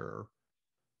later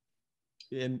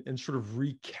and sort of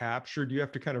recapture? Do you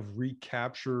have to kind of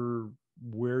recapture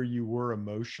where you were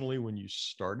emotionally when you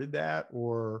started that?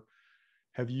 Or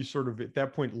have you sort of at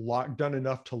that point done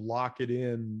enough to lock it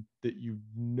in that you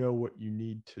know what you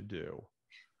need to do?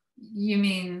 You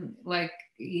mean like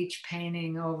each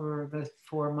painting over the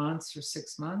 4 months or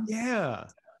 6 months? Yeah.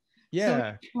 So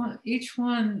Yeah. each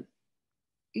one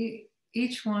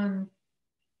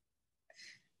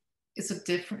is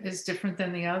different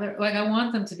than the other. Like, I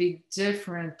want them to be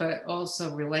different, but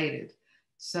also related.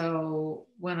 So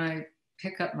when I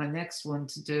pick up my next one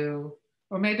to do,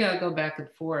 or maybe I'll go back and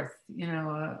forth,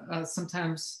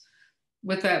 sometimes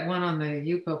with that one on the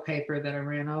Yupo paper that I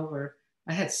ran over,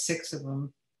 I had 6 of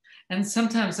them. And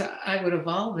sometimes I would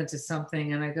evolve into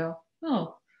something and I go,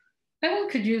 oh, that one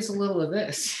could use a little of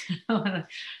this. And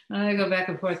I go back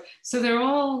and forth. So they're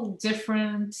all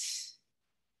different.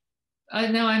 I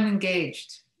know I'm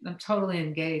engaged. I'm totally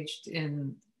engaged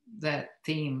in that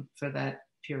theme for that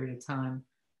period of time.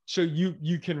 So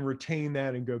you can retain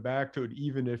that and go back to it,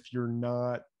 even if you're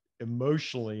not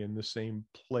emotionally in the same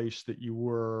place that you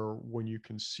were when you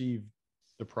conceived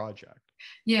the project.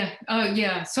 Yeah. Oh,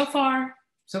 yeah. So far,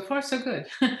 So far, so good.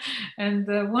 And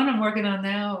the one I'm working on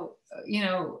now,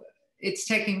 it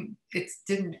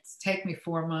didn't take me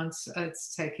 4 months.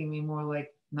 It's taking me more like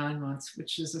 9 months,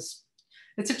 which is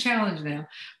it's a challenge now.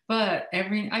 But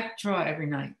I draw every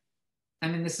night. I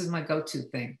mean, this is my go-to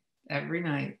thing every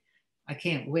night. I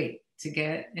can't wait to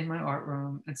get in my art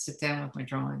room and sit down with my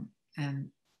drawing. And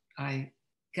I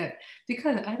get,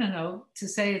 because I don't know, to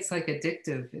say it's like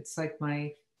addictive, it's like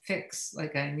my fix.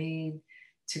 Like I need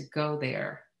to go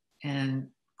there and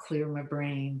clear my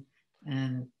brain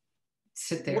and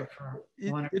sit there What for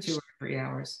 1 or 2 or 3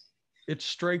 hours. it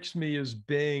strikes me as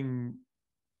being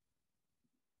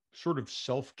sort of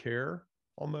self-care,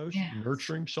 almost Yeah.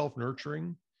 nurturing,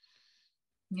 self-nurturing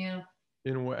Yeah.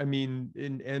 in a way. I mean,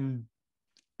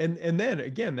 and then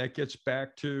again, that gets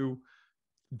back to,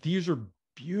 these are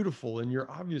beautiful and you're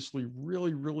obviously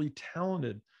really, really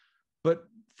talented. But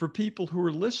for people who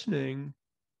are listening,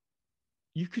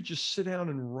 you could just sit down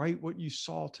and write what you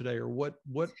saw today, or what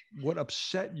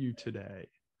upset you today,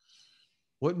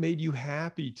 what made you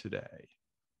happy today.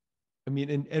 I mean,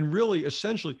 and really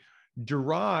essentially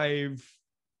derive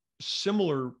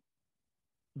similar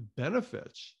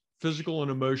benefits, physical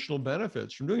and emotional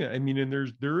benefits from doing it. I mean, and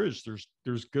there's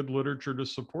good literature to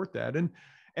support that. And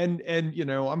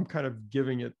I'm kind of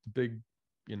giving it the big,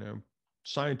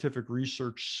 scientific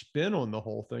research spin on the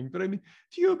whole thing. But I mean,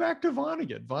 if you go back to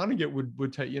Vonnegut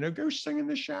would tell go sing in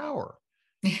the shower,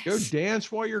 go Yes.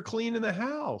 dance while you're cleaning the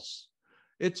house.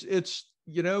 It's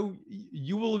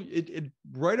you will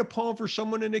write a poem for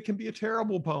someone and it can be a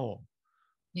terrible poem,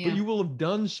 but Yeah. you will have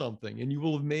done something and you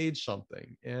will have made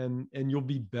something, and you'll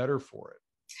be better for it.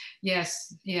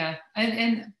 Yes. Yeah.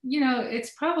 And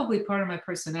it's probably part of my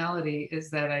personality is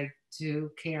that I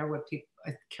do care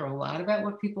I care a lot about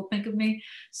what people think of me.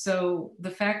 So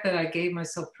the fact that I gave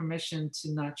myself permission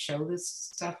to not show this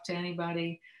stuff to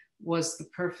anybody was the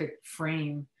perfect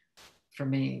frame for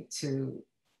me to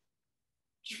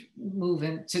move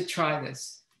in, to try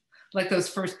this. Like those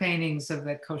first paintings of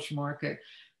that kosher market,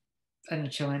 I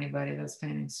didn't show anybody those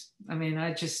paintings. I mean,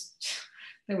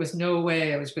 there was no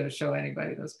way I was going to show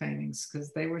anybody those paintings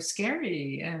because they were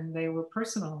scary and they were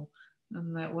personal.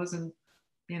 And that wasn't,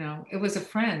 it was a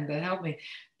friend that helped me.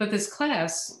 But this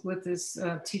class with this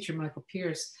teacher, Michael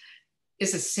Pierce,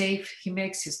 he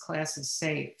makes his classes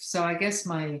safe. So I guess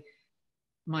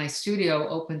my studio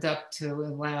opened up to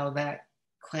allow that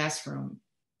classroom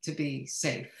to be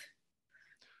safe.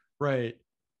 Right.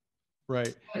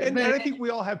 Right. And But I think we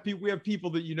have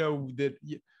people that,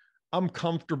 that I'm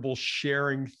comfortable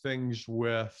sharing things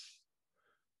with.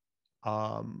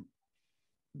 Um,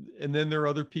 and then there are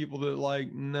other people that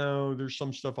like, no, there's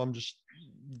some stuff I'm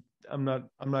not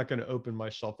going to open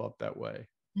myself up that way.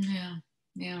 yeah,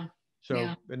 yeah, So,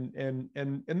 yeah.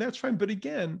 and that's fine. But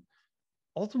again,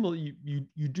 ultimately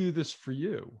you do this for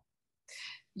you.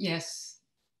 Yes.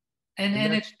 And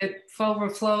And that's it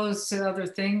overflows to other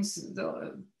things.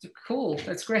 Cool,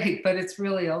 that's great. But it's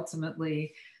really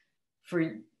ultimately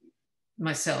for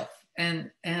myself.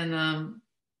 And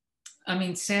I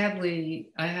mean, sadly,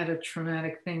 I had a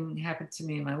traumatic thing happen to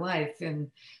me in my life,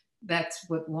 and that's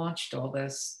what launched all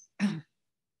this.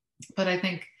 But I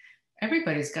think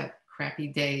everybody's got crappy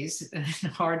days and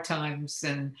hard times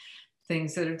and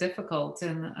things that are difficult.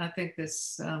 And I think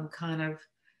this kind of,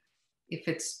 if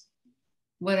it's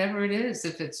whatever it is,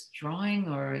 if it's drawing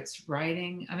or it's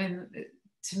writing, I mean,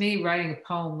 to me, writing a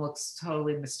poem looks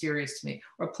totally mysterious to me,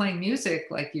 or playing music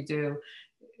like you do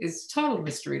is total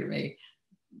mystery to me.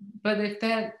 But if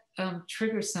that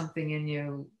triggers something in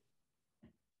you,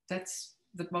 that's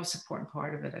the most important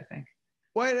part of it, I think.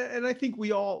 well, and I think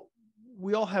we all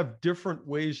have different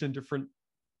ways and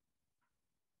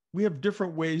we have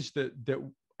different ways that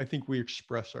I think we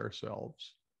express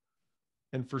ourselves.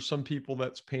 And for some people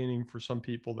that's painting, for some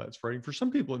people that's writing, for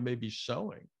some people it may be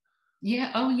sewing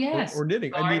Yeah. Oh, yes. or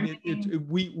knitting. I mean, Gardening.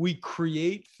 we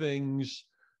create things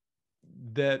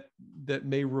that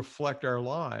may reflect our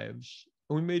lives,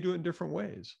 and we may do it in different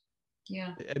ways.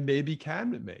 Yeah. And maybe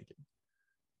cabinet making.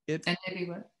 It And maybe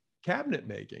what? Cabinet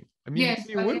making. I mean, you Yes. can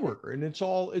be a Oh, yeah. woodworker, and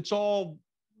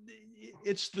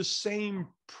it's the same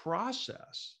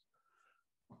process.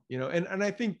 And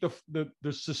I think the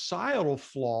societal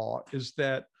flaw is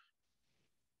that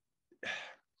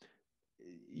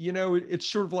it's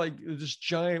sort of like this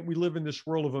giant, we live in this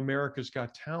world of America's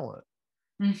Got Talent,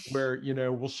 Mm.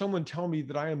 where will someone tell me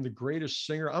that I am the greatest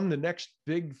singer, I'm the next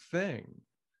big thing?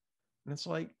 And it's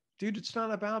like, dude, it's not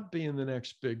about being the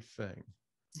next big thing.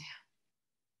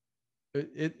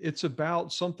 It's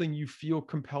about something you feel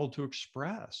compelled to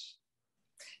express.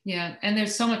 Yeah. And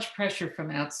there's so much pressure from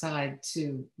outside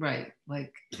to, right?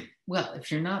 Like, well,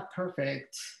 if you're not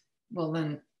perfect, well,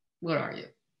 then what are you?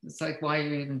 It's like, why are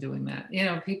you even doing that? You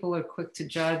know, people are quick to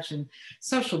judge, and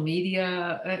social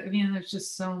media. I mean, there's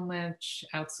just so much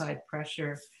outside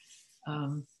pressure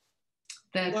um,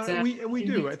 that Well, we you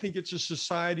do. need I to, think it's a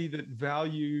society that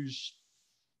values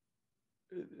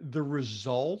the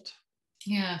result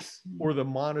yes. or the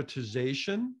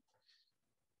monetization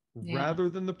Yeah. rather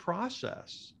than the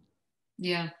process.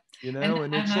 Yeah. You And, know,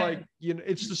 and and it's I, like, you know,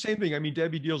 it's the same thing. I mean,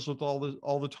 Debbie deals with all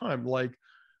the time. Like,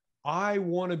 I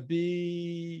want to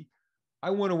be, I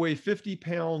want to weigh 50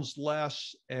 pounds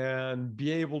less and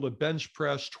be able to bench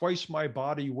press twice my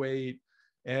body weight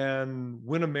and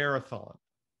win a marathon.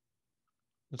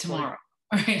 It's like, tomorrow.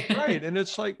 Right. right. And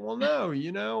it's like, well, no,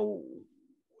 you know,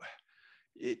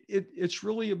 it's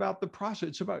really about the process.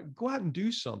 It's about go out and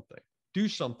do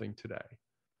something today.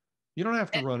 You don't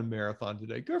have to run a marathon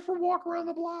today. Go for a walk around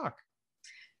the block.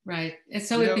 Right. And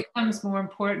so You it know, becomes more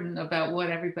important about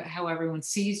what everybody, how everyone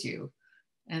sees you.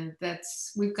 And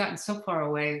that's, we've gotten so far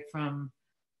away from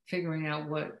figuring out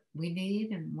what we need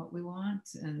and what we want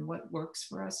and what works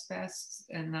for us best,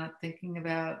 and not thinking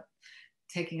about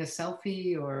taking a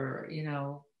selfie or, you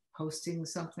know, posting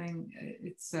something.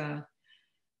 It's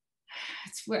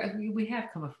where we have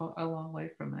come a long way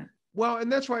from it. well,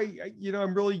 and that's why you know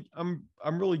I'm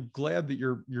really glad that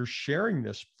you're sharing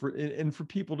this for and for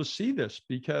people to see this,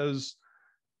 because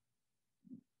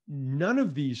none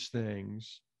of these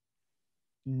things,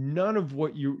 none of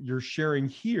what you're sharing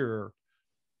here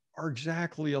are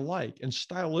exactly alike, and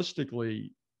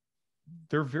stylistically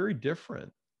they're very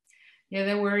different. Yeah,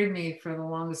 that worried me for the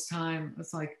longest time.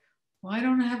 It's like, why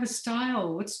don't I have a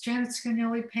style? What's Janet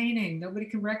Scagnoli painting? Nobody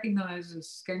can recognize a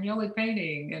Scagnoli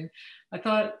painting. And I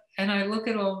thought, and I look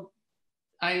at all,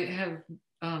 I have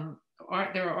art.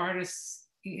 There are artists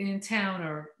in town,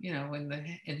 or you know,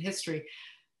 in history.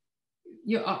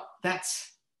 You oh,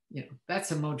 that's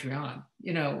that's a Mondrian.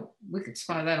 You know, we could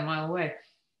spot that a mile away.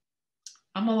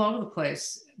 I'm all over the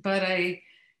place, but I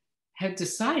had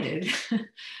decided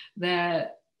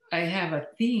that I have a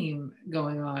theme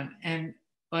going on. And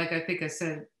like I think I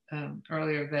said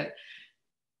earlier, that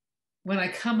when I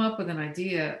come up with an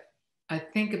idea, I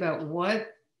think about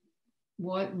what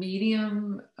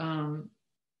medium,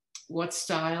 what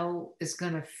style is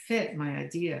going to fit my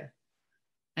idea.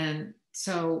 And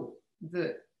so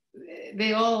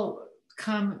they all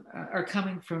are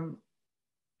coming from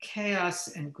chaos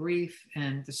and grief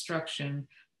and destruction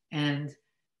and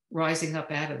rising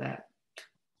up out of that.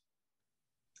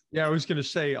 Yeah, I was going to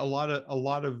say a lot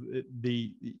of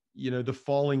the you know the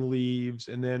falling leaves,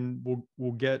 and then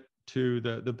we'll get to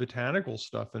the botanical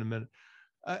stuff in a minute.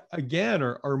 Again,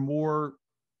 are more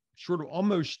sort of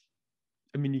almost.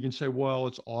 I mean, you can say, well,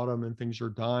 it's autumn and things are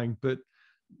dying, but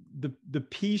the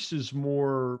piece is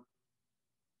more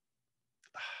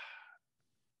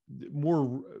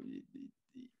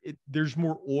there's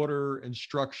more order and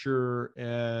structure,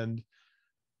 and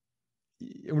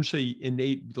I would say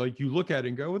innate. Like you look at it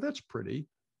and go, well, that's pretty,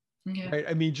 Yeah. right?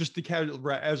 I mean, just the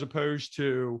casual, as opposed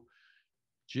to,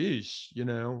 geez, you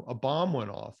know, a bomb went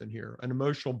off in here, an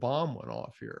emotional bomb went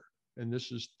off here, and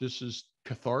this is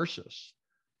catharsis.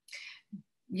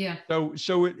 Yeah.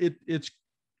 So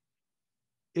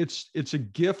it's a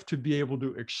gift to be able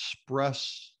to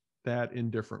express that in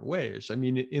different ways. I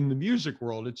mean, in the music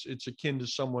world, it's akin to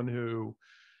someone who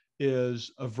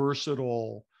is a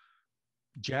versatile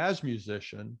jazz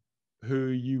musician who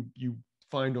you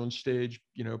find on stage,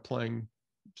 you know, playing,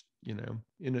 you know,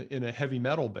 in a heavy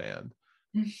metal band.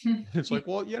 It's like,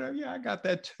 well, you know, yeah, I got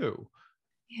that too.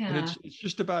 And Yeah. it's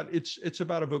just about it's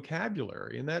about a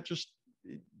vocabulary, and that just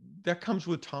that comes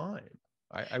with time.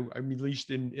 I mean, at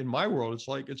least in my world, it's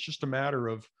like it's just a matter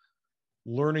of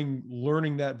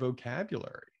learning that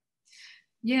vocabulary.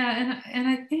 Yeah. And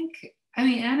I think, I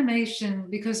mean, animation,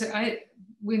 because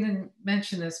we didn't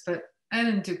mention this, but I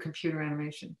didn't do computer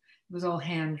animation. It was all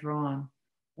hand drawn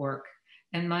work.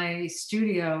 And my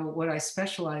studio, what I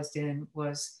specialized in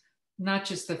was not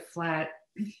just the flat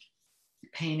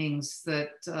paintings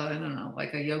that I don't know,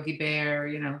 like a Yogi Bear,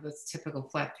 you know, that's typical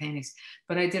flat paintings.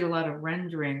 But I did a lot of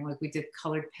rendering, like we did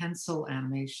colored pencil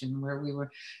animation, where we were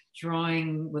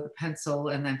drawing with a pencil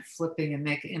and then flipping and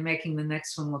making the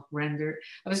next one look rendered.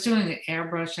 I was doing the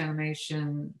airbrush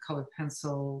animation, colored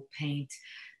pencil, paint,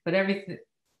 but everything.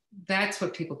 That's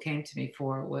what people came to me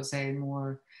for, was a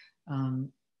more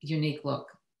unique look.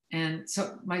 And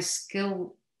so my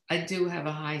skill, I do have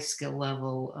a high skill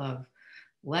level of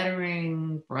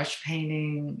lettering, brush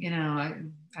painting, you know,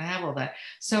 I have all that.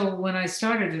 So when I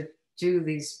started to do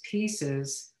these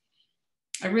pieces,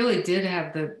 I really did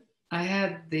have I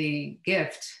had the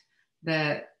gift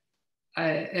that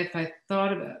if I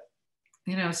thought about,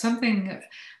 something,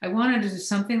 I wanted to do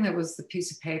something that was the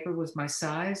piece of paper was my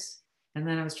size. And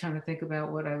then I was trying to think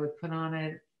about what I would put on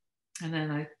it. And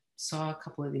then I saw a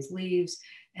couple of these leaves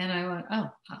and I went, oh,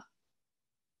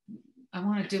 I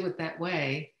want to do it that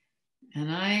way. And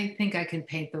I think I can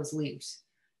paint those leaves.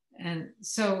 And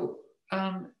so,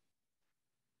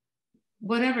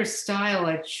 whatever style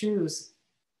I choose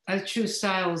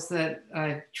styles that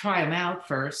I try them out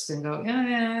first and go,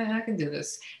 yeah, I can do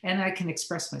this. And I can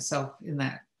express myself in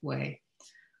that way.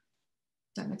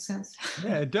 Does that make sense?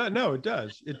 Yeah, it does. No, it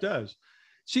does. It does.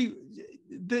 See,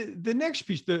 the next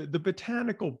piece, the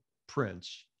botanical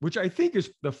prints, which I think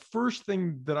is the first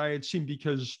thing that I had seen,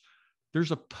 because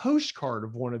there's a postcard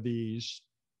of one of these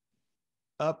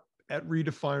up at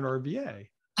Redefine RVA.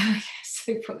 Yes,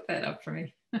 they put that up for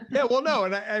me. Yeah, well, no,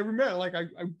 and I remember, like, I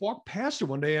walked past it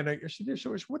one day and I said,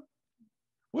 so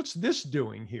what's this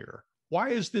doing here? Why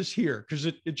is this here? Because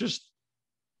it just,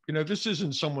 this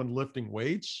isn't someone lifting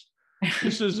weights.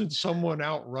 This isn't someone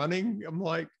out running. I'm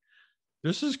like,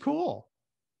 this is cool.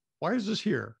 Why is this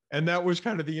here? And that was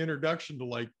kind of the introduction to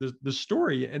like the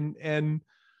story. And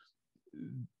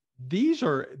these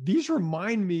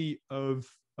remind me of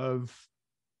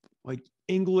like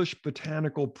English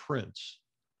botanical prints.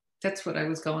 That's what I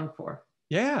was going for.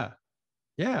 Yeah.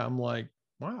 Yeah. I'm like,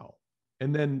 wow.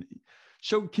 And then,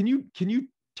 so can you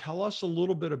tell us a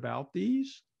little bit about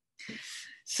these?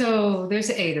 So there's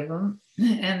 8 of them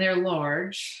and they're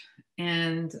large,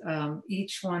 and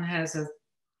each one has a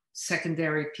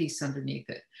secondary piece underneath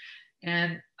it.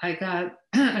 And I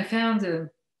found a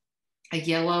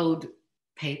yellowed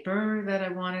paper that I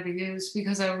wanted to use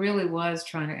because I really was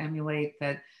trying to emulate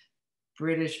that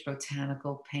British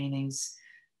botanical paintings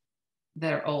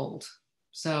that are old.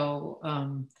 So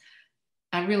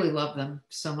I really love them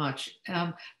so much.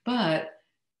 But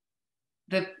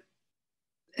the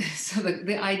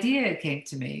idea came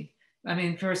to me. I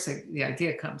mean, first the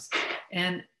idea comes,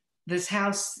 and this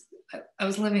house, I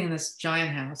was living in this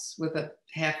giant house with a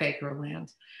half-acre of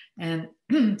land, and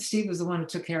Steve was the one who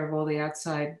took care of all the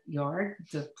outside yard,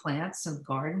 the plants and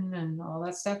garden and all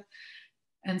that stuff.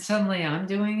 And suddenly I'm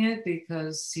doing it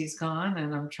because he's gone,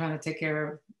 and I'm trying to take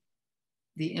care of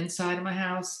the inside of my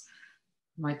house,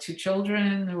 my 2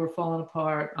 children who are falling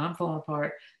apart, I'm falling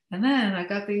apart. And then I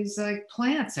got these like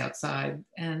plants outside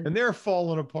and they're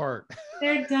falling apart.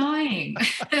 They're dying.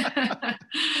 And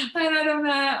I don't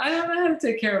know how to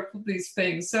take care of these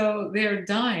things. So they're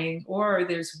dying, or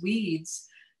there's weeds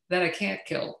that I can't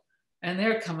kill, and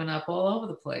they're coming up all over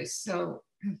the place. So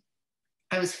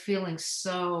I was feeling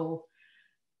so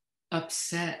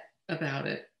upset about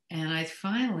it. And I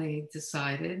finally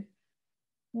decided,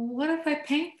 well, what if I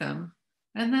paint them?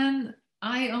 And then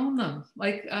I own them.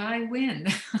 Like, I win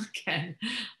again.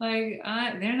 Like,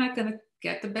 they're not going to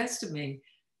get the best of me,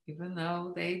 even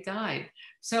though they died.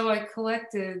 So I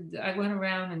went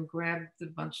around and grabbed a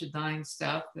bunch of dying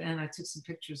stuff, and I took some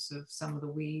pictures of some of the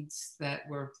weeds that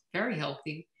were very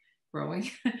healthy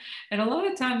growing. And a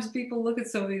lot of times people look at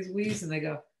some of these weeds and they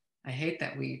go, I hate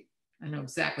that weed. I know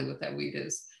exactly what that weed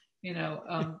is,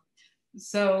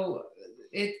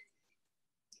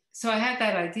 so I had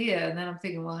that idea, and then I'm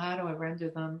thinking, well, how do I render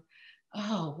them?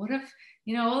 Oh, what if,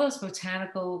 all those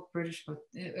botanical British,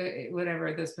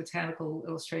 whatever, those botanical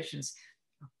illustrations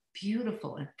are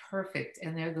beautiful and perfect.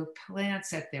 And they're the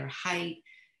plants at their height,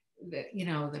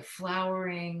 they're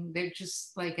flowering, they're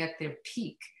just like at their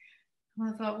peak. And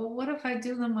I thought, well, what if I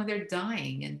do them when they're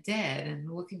dying and dead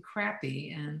and looking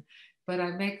crappy? But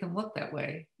I make them look that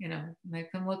way,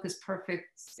 make them look as perfect,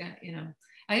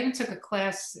 I even took a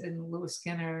class in Lewis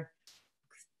Skinner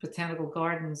Botanical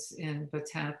Gardens in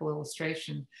botanical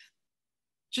illustration,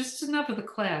 just enough of the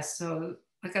class. So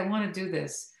like, I want to do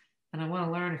this and I want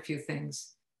to learn a few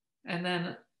things. And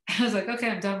then I was like, okay,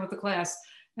 I'm done with the class.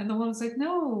 And the woman was like,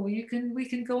 no, we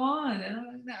can go on. And I'm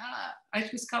like, nah, I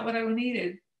just got what I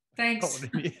needed. Thanks.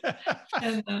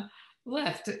 And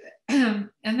left. And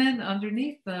then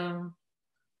underneath them,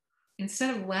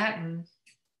 instead of Latin,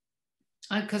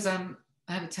 because I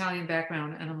have Italian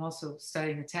background and I'm also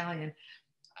studying Italian,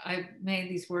 I made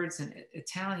these words in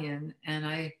Italian, and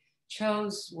I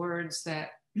chose words that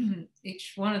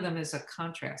each one of them is a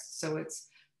contrast. So it's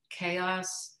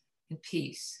chaos and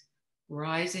peace,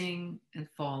 rising and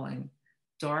falling,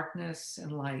 darkness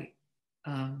and light,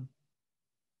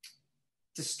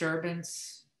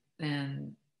 disturbance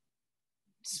and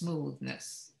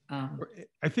smoothness.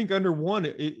 I think under one,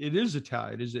 it is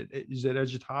Italian. Is it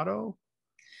agitato?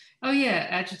 Oh yeah,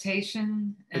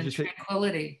 agitation and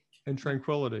tranquility. And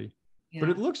tranquility. But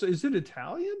Yeah, it looks, is it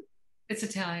Italian? it's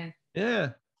Italian,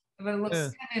 Yeah. but it looks Yeah.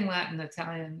 kind of in Latin,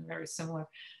 Italian, very similar.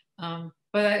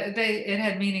 But it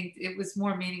had meaning. It was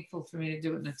more meaningful for me to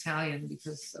do it in Italian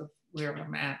because of where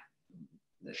I'm at.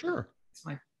 Sure. It's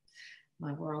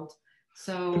my world. But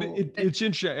So it's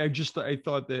interesting. I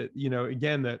thought that,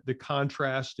 again, that the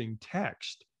contrasting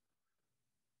text,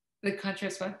 the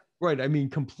contrast, what? right? I mean,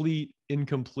 complete,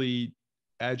 incomplete,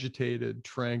 agitated,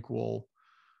 tranquil,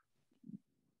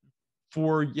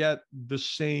 for yet the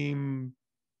same,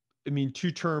 I mean,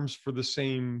 two terms for the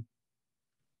same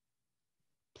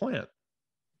plant.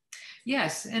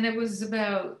 Yes, and it was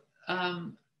about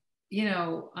I'm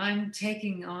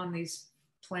taking on these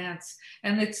plants,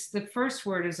 and it's the first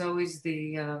word is always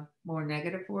the more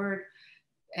negative word,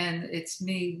 and it's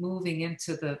me moving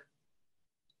into the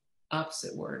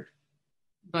opposite word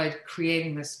by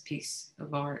creating this piece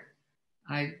of art.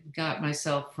 I got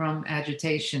myself from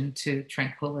agitation to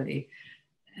tranquility,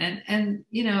 and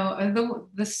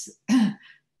this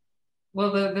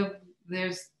well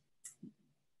there's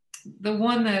the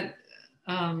one that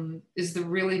is the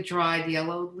really dried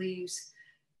yellowed leaves.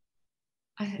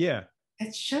 Yeah.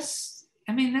 It's just,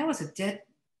 I mean, that was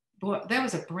that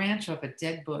was a branch of a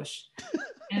dead bush,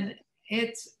 and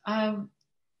it's I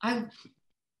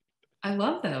I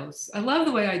love those. I love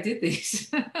the way I did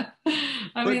these. I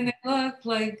But mean, they look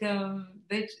like and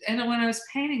when I was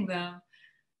painting them,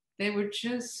 they were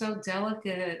just so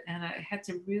delicate, and I had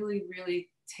to really, really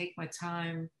take my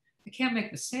time. I can't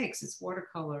make mistakes. It's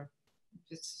watercolor.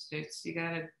 It's you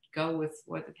got to go with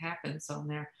what happens on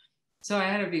there. So I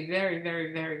had to be very,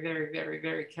 very, very, very, very,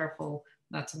 very careful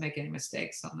not to make any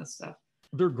mistakes on this stuff.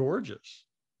 they're gorgeous.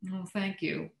 Oh, thank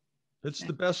you. It's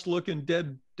the best looking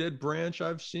dead branch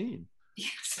I've seen.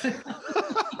 Yes.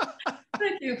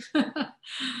 Thank you.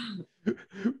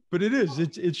 But it is,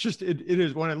 it's just, it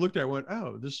is, when I looked at it, I went,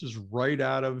 oh, this is right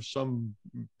out of some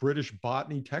British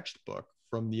botany textbook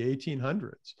from the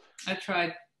 1800s. I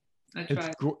tried. I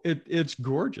tried. It's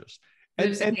gorgeous. And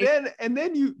There's and then and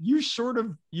then you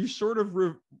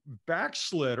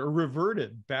backslid or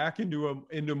reverted back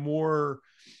into more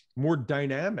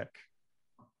dynamic,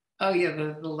 oh yeah,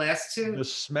 the last two. the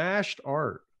smashed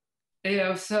art.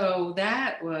 So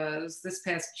that was this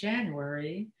past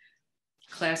January.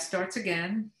 Class starts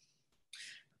again.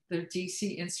 The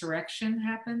DC insurrection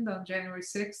happened on January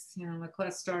 6th. The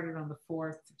class started on the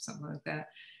 4th or something like that.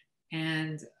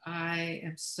 And I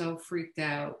am so freaked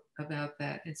out about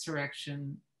that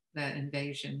insurrection, that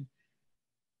invasion.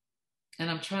 And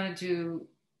I'm trying to do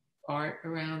art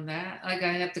around that. Like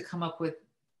I have to come up with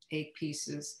 8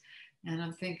 pieces. And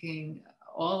I'm thinking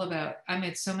I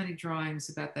made so many drawings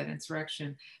about that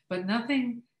insurrection, but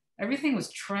everything was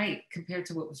trite compared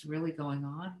to what was really going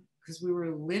on because we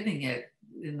were living it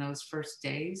in those first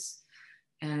days.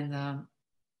 And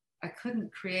I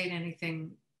couldn't create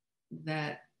anything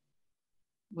that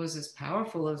was as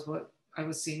powerful as what I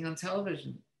was seeing on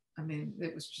television. I mean,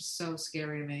 it was just so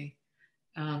scary to me.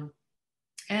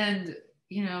 And,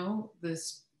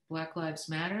 this Black Lives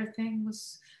Matter thing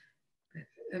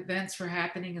events were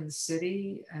happening in the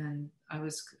city, and I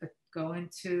was going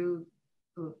to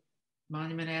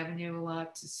Monument Avenue a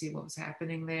lot to see what was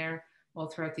happening there all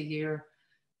throughout the year.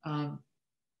 And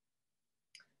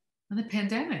the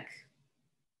pandemic,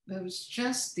 there was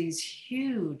just these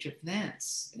huge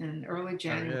events in early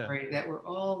January that were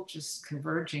all just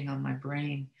converging on my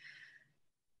brain.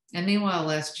 And meanwhile,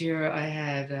 last year I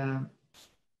had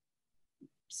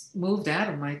moved out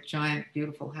of my giant,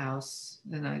 beautiful house,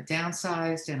 and I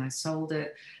downsized and I sold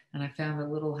it, and I found a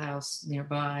little house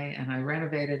nearby and I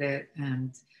renovated it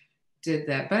and did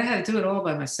that. But I had to do it all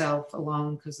by myself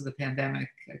alone because of the pandemic.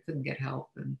 I couldn't get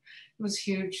help. And it was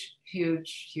huge,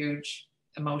 huge, huge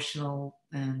emotional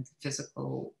and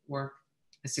physical work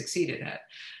I succeeded at.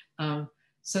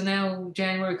 So now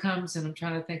January comes and I'm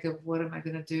trying to think of what am I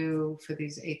going to do for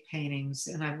these 8 paintings.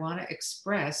 And I want to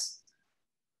express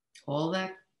all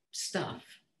that stuff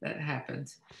that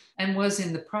happened and was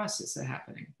in the process of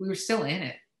happening. We were still in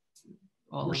it.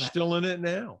 We're still in it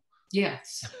now.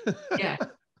 Yes. Yeah.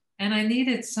 And I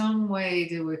needed some way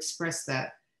to express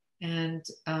that. And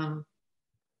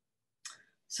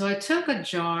so I took a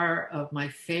jar of my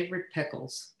favorite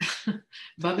pickles,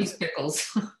 Bubby's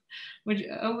pickles, which,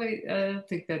 oh wait, I don't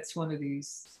think that's one of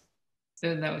these.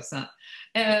 No, it's not.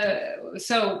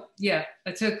 So yeah,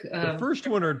 I took. The first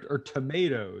one are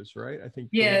tomatoes, right? I think.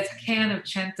 Yeah, it's a can of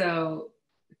Cento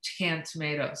canned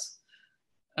tomatoes.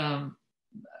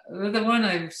 The one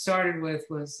I started with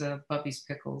was Bubby's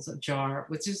Pickles, a jar,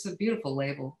 which is a beautiful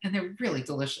label, and they're really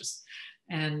delicious.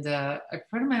 And I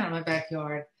put them out in my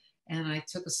backyard, and I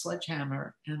took a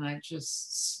sledgehammer and I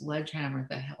just sledgehammered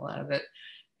the hell out of it.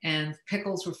 And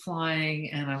pickles were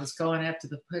flying, and I was going after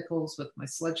the pickles with my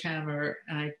sledgehammer,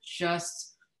 and I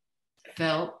just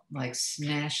felt like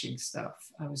smashing stuff.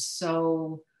 I was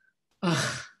so,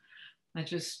 ugh, I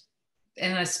just,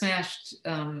 and I smashed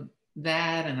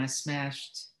that, and I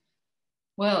smashed,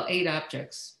 well, 8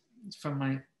 objects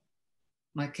from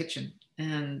my kitchen.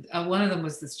 And one of them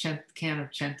was this can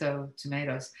of Cento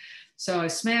tomatoes. So I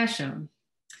smash them.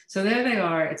 So there they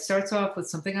are. It starts off with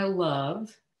something I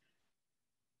love,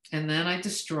 and then I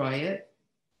destroy it,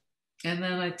 and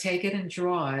then I take it and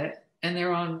draw it. And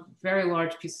they're on very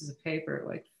large pieces of paper,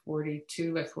 like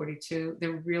 42 by 42.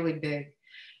 They're really big.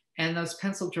 And those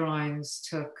pencil drawings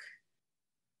took,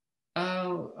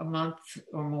 a month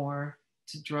or more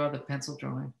to draw the pencil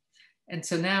drawing. And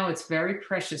so now it's very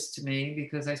precious to me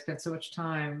because I spent so much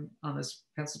time on this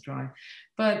pencil drawing.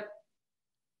 But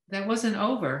that wasn't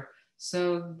over.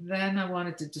 So then I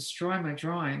wanted to destroy my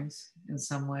drawings in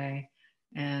some way.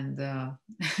 And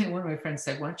one of my friends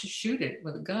said, "Why don't you shoot it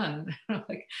with a gun?"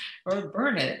 Like, or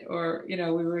burn it, or, you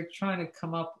know, we were trying to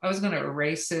come up. I was going to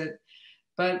erase it,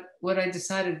 but what I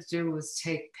decided to do was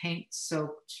take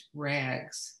paint-soaked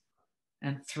rags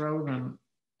and throw them.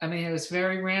 I mean, it was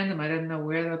very random. I didn't know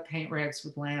where the paint rags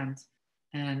would land,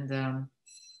 and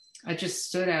I just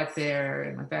stood out there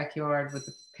in my backyard with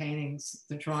the paintings,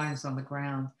 the drawings on the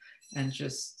ground, and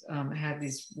just had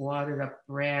these wadded up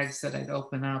rags that I'd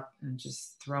open up and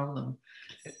just throw them.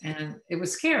 And it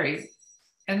was scary.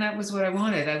 And that was what I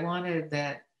wanted. I wanted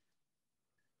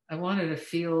to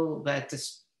feel that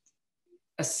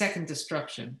a second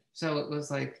destruction. So it was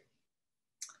like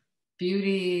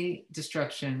beauty,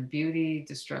 destruction, beauty,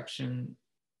 destruction.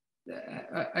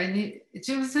 It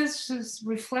was just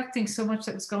reflecting so much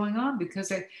that was going on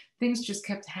because things just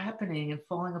kept happening and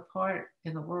falling apart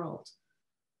in the world.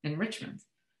 In Richmond,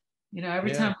 you know,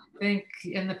 every time we think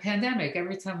in the pandemic,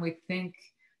 every time we think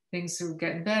things are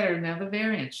getting better, now the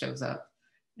variant shows up,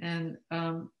 and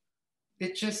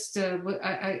it just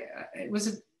it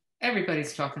was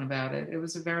everybody's talking about it. It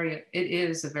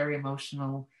is a very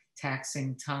emotional,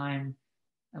 taxing time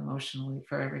emotionally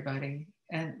for everybody,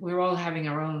 and we're all having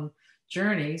our own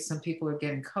journey. Some people are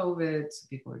getting COVID, some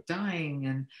people are dying,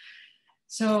 and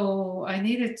so I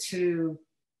needed to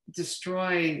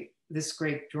destroy this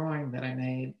great drawing that I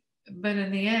made. But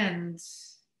in the end,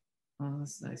 well,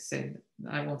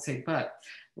 I won't say but,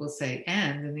 we'll say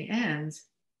and, in the end,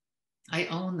 I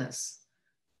own this.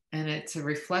 And it's a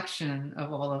reflection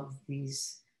of all of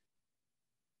these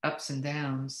ups and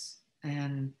downs.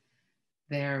 And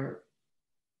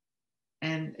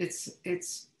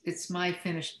it's my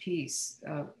finished piece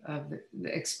of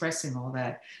expressing all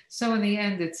that. So in the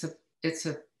end, it's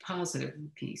a positive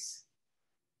piece.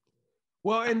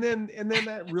 Well, and then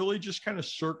that really just kind of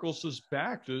circles us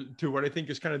back to what I think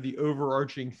is kind of the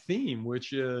overarching theme,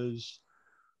 which is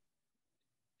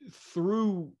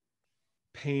through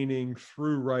painting,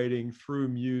 through writing, through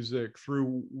music,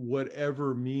 through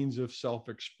whatever means of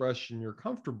self-expression you're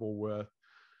comfortable with,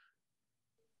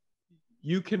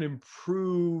 you can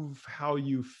improve how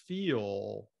you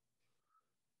feel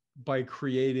by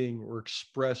creating or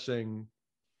expressing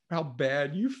how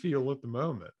bad you feel at the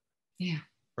moment. Yeah.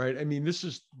 Right. I mean, this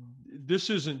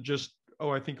isn't just, oh,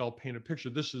 I think I'll paint a picture.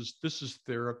 This is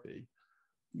therapy.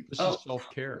 This is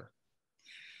self-care.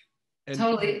 And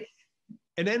totally.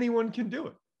 And anyone can do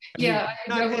it.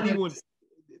 Not anyone.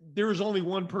 There is only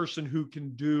one person who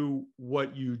can do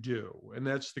what you do. And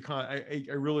that's I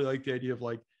really like the idea of,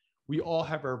 like, we all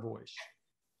have our voice.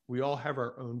 We all have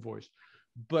our own voice.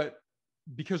 But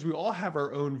because we all have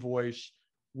our own voice,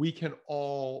 we can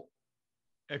all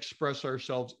express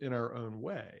ourselves in our own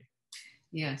way.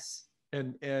 Yes.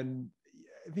 And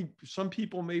I think some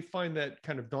people may find that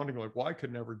kind of daunting, like, well, I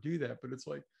could never do that. But it's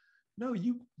like, no,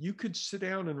 you could sit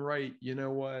down and write, you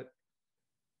know what,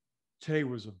 today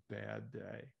was a bad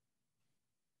day,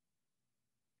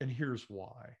 and here's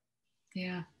why.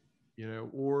 Yeah. You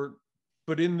know,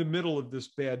 but in the middle of this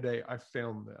bad day, I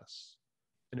found this,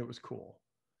 and it was cool.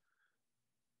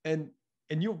 And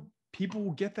people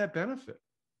will get that benefit.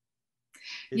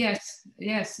 Yes.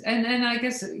 And I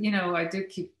guess, you know, I do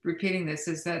keep repeating this,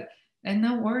 is that, and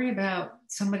don't worry about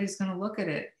somebody's going to look at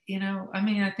it. You know, I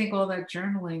mean, I think all that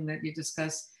journaling that you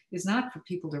discuss is not for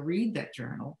people to read that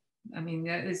journal. I mean,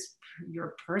 that is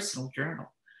your personal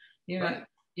journal. You're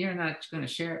not going to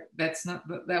share. That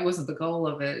wasn't the goal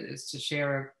of it, is to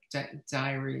share a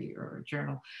diary or a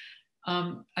journal.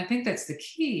 I think that's the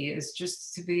key, is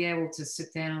just to be able to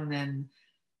sit down and,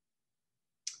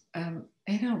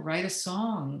 write a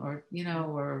song, or, you know,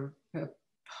 or a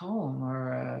poem,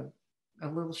 or a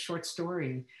little short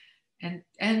story.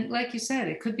 And like you said,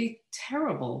 it could be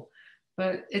terrible,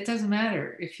 but it doesn't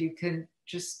matter if you can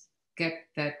just get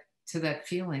that to that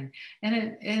feeling. And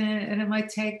it might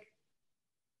take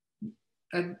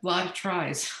a lot of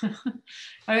tries.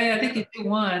 I mean, I think you do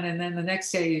one, and then the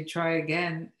next day you try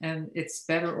again, and it's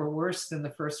better or worse than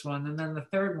the first one. And then the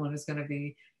third one is going to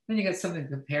be, then you got something to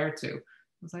compare to.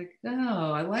 It's like,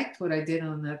 oh, I liked what I did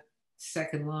on that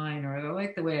second line, or I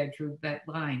like the way I drew that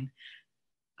line.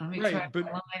 Let me try But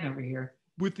that line over here.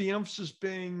 with the emphasis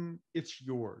being it's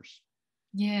yours.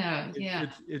 Yeah, yeah.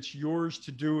 It's yours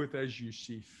to do with as you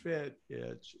see fit.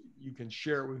 It's, you can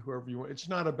share it with whoever you want. It's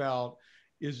not about,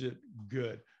 is it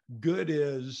good? Good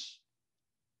is,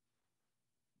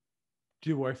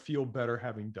 do I feel better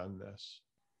having done this?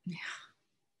 Yeah.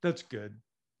 That's good.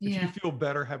 If Yeah. you feel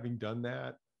better having done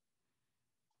that,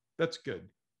 that's good.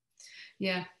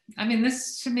 Yeah. I mean,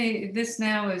 this to me, this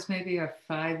now is maybe a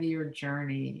 5-year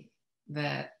journey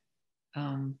that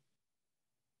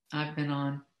I've been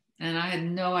on. And I had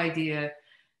no idea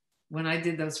when I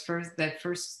did that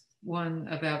first one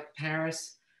about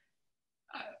Paris.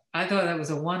 I thought that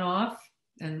was a one-off,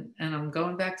 and I'm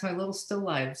going back to my little still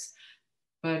lives,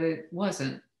 but it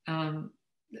wasn't.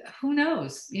 Who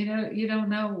knows? You don't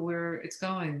know where it's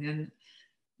going,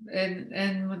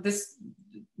 and this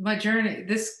my journey.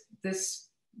 This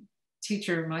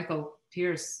teacher, Michael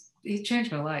Pierce, he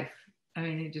changed my life. I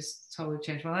mean, he just totally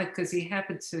changed my life because he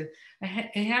happened to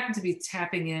be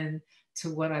tapping in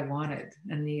to what I wanted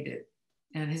and needed,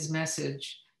 and his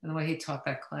message and the way he taught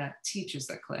that class, teaches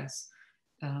that class,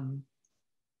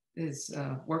 is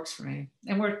works for me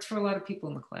and worked for a lot of people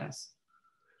in the class.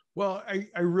 Well,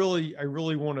 I really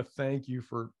want to thank you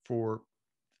for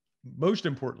most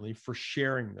importantly for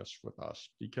sharing this with us,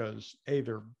 because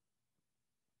they're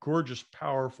gorgeous,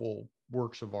 powerful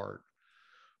works of art,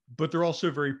 but they're also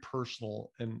very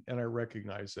personal, and I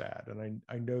recognize that, and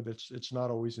I know that it's not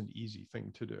always an easy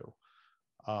thing to do,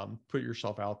 put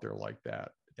yourself out there like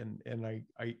that, and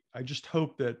I just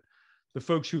hope that the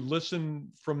folks who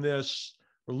listen from this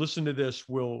or listen to this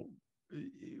will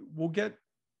get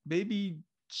maybe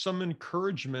some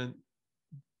encouragement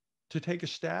to take a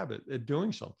stab at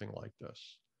doing something like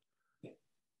this,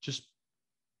 just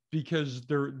because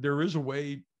there is a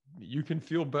way you can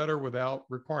feel better without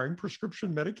requiring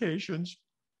prescription medications,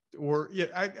 or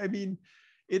I mean,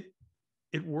 it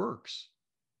works.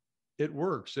 It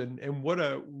works. And what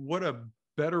a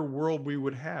better world we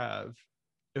would have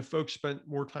if folks spent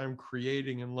more time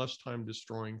creating and less time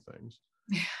destroying things.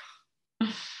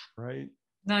 Yeah. Right.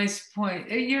 Nice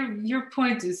point. Your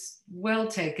point is well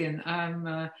taken.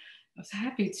 I was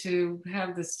happy to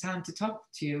have this time to talk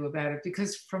to you about it,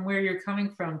 because from where you're coming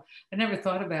from, I never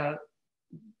thought about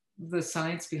the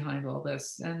science behind all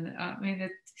this. And I mean,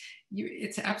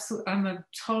 it's absolute. I'm a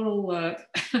total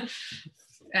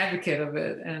advocate of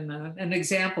it, and an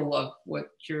example of what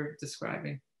you're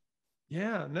describing.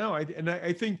 Yeah, no,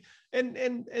 I think,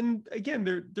 and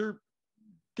again,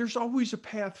 there's always a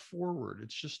path forward.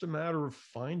 It's just a matter of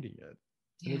finding it,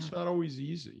 and it's not always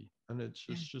easy. And it's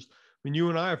just, I mean, you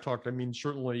and I have talked. I mean,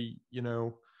 certainly,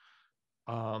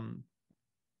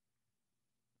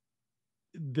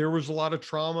 there was a lot of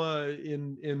trauma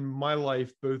in my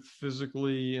life, both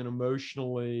physically and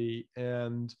emotionally,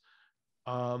 and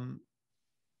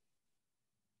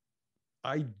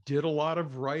I did a lot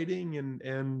of writing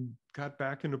and got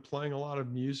back into playing a lot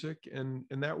of music, and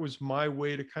that was my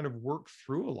way to kind of work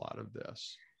through a lot of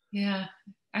this. Yeah,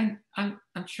 I'm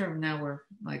sure now we're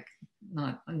like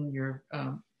not on your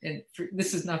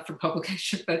this is not for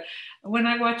publication, but when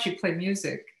I watch you play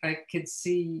music, I could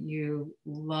see you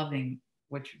loving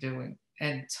what you're doing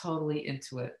and totally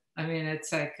into it. I mean,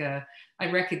 it's like I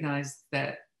recognize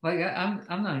that. Like I'm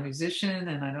not a musician,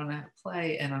 and I don't know how to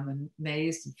play, and I'm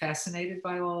amazed and fascinated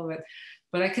by all of it,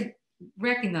 but I could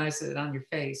recognize it on your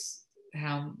face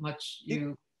how much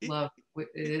you love what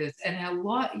it is, and how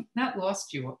not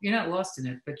lost you're not lost in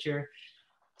it, but you're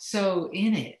so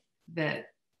in it that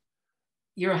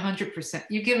you're 100%.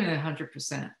 You're giving it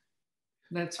 100%.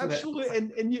 That's what absolutely,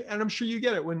 and I'm sure you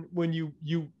get it when you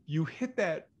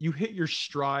hit your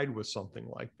stride with something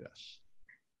like this.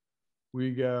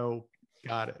 We go,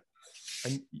 got it,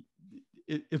 and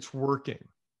it's working,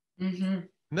 and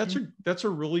that's a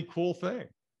really cool thing,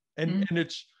 and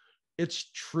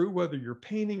it's true whether you're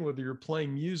painting, whether you're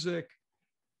playing music,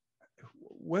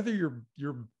 whether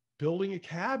you're building a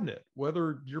cabinet,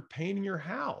 whether you're painting your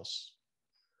house.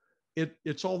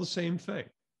 It's all the same thing.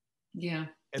 Yeah.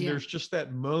 And there's just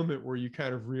that moment where you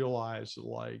kind of realize,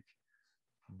 like,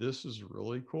 this is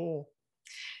really cool.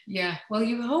 Yeah. Well,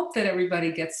 you hope that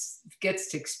everybody gets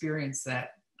to experience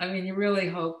that. I mean, you really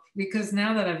hope, because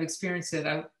now that I've experienced it,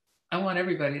 I want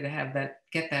everybody to have that,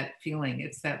 get that feeling.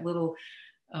 It's that little,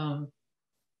 um,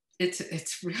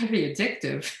 it's really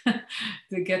addictive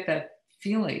to get that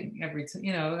feeling every time.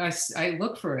 You know, I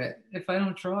look for it. If I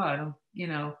don't draw, I don't, you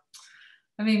know,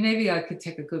 I mean, maybe I could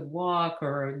take a good walk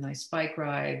or a nice bike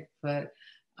ride, but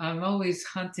I'm always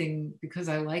hunting because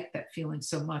I like that feeling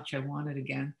so much. I want it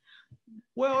again.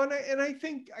 Well, and I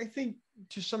think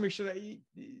to some extent,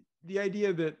 the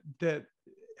idea that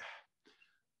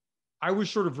I was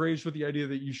sort of raised with the idea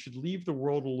that you should leave the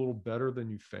world a little better than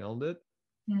you found it.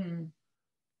 Hmm.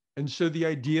 And so the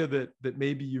idea that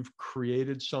maybe you've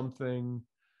created something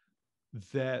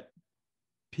that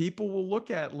people will look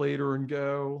at later and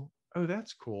go, oh,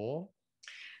 that's cool.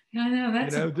 Yeah, I know You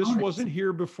that's a know, this bonus. wasn't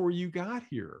here before you got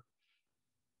here.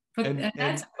 And that's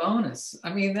And a bonus.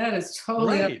 I mean, that is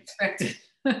totally right, unexpected.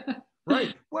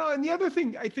 right. Well, and the other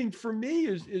thing I think for me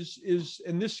is,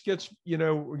 and this gets, you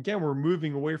know, again, we're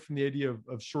moving away from the idea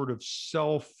of sort of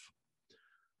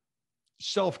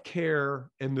self-care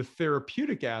and the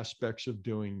therapeutic aspects of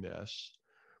doing this.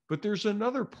 But there's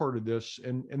another part of this,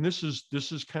 and this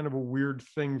is kind of a weird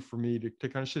thing for me to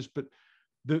kind of say this, but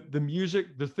the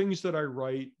music, the things that I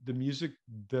write, the music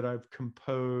that I've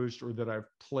composed or that I've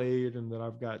played and that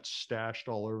I've got stashed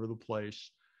all over the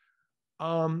place,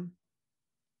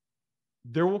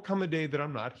 there will come a day that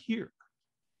I'm not here.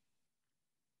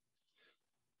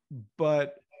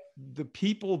 But the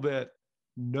people that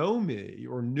know me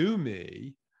or knew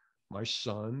me, my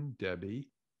son, Debbie,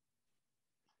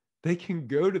 they can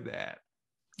go to that.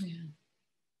 Yeah.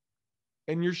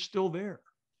 And you're still there.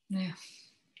 Yeah.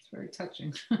 It's very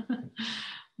touching.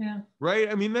 Yeah. Right.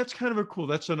 I mean, that's kind of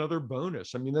that's another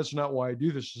bonus. I mean, that's not why I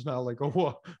do this. It's not like, oh,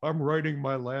 well, I'm writing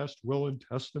my last will and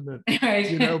testament, Right.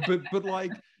 you know, but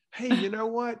like, hey, you know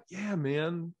what? Yeah,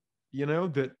 man, you know,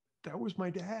 that was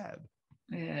my dad.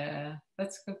 Yeah,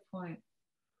 that's a good point.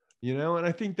 You know, and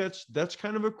I think that's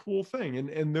kind of a cool thing.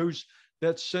 And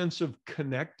that sense of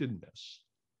connectedness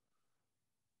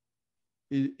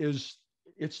is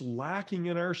it's lacking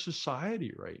in our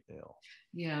society right now.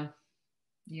 Yeah.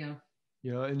 Yeah.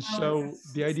 You know, and Well, so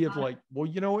the it's idea of not like, well,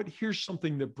 you know what, here's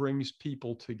something that brings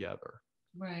people together.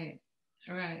 right.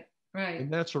 Right. Right.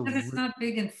 And that's Because it's not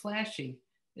big and flashy.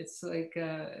 It's like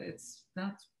it's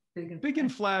not big and big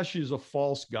and flashy is a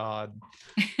false god.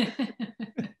 I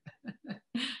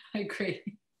agree.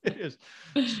 It is.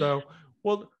 So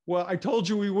well, I told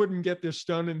you we wouldn't get this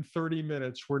done in 30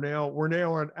 minutes. We're now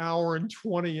an hour and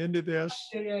 20 into this.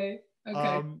 Okay.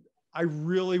 Okay. I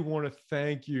really want to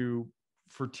thank you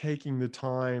for taking the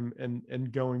time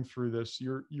and going through this.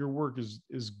 Your work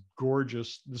is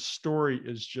gorgeous. The story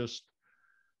is just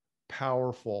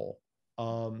powerful.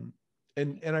 And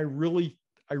I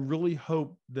really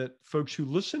hope that folks who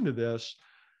listen to this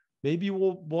maybe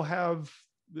will have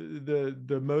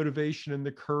the motivation and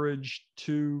the courage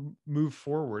to move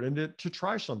forward and to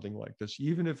try something like this,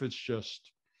 even if it's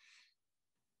just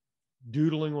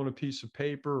doodling on a piece of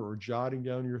paper or jotting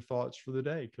down your thoughts for the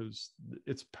day, because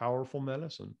it's powerful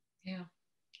medicine. Yeah.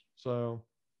 So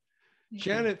Thank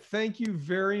Janet, you. thank you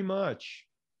very much.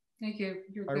 Thank you.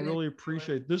 I really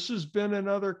appreciate it. This has been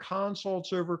another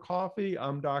Consults Over Coffee.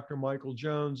 I'm Dr. Michael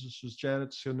Jones. This is Janet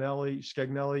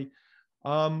Scagnelli.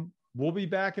 We'll be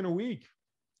back in a week.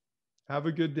 Have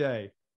a good day.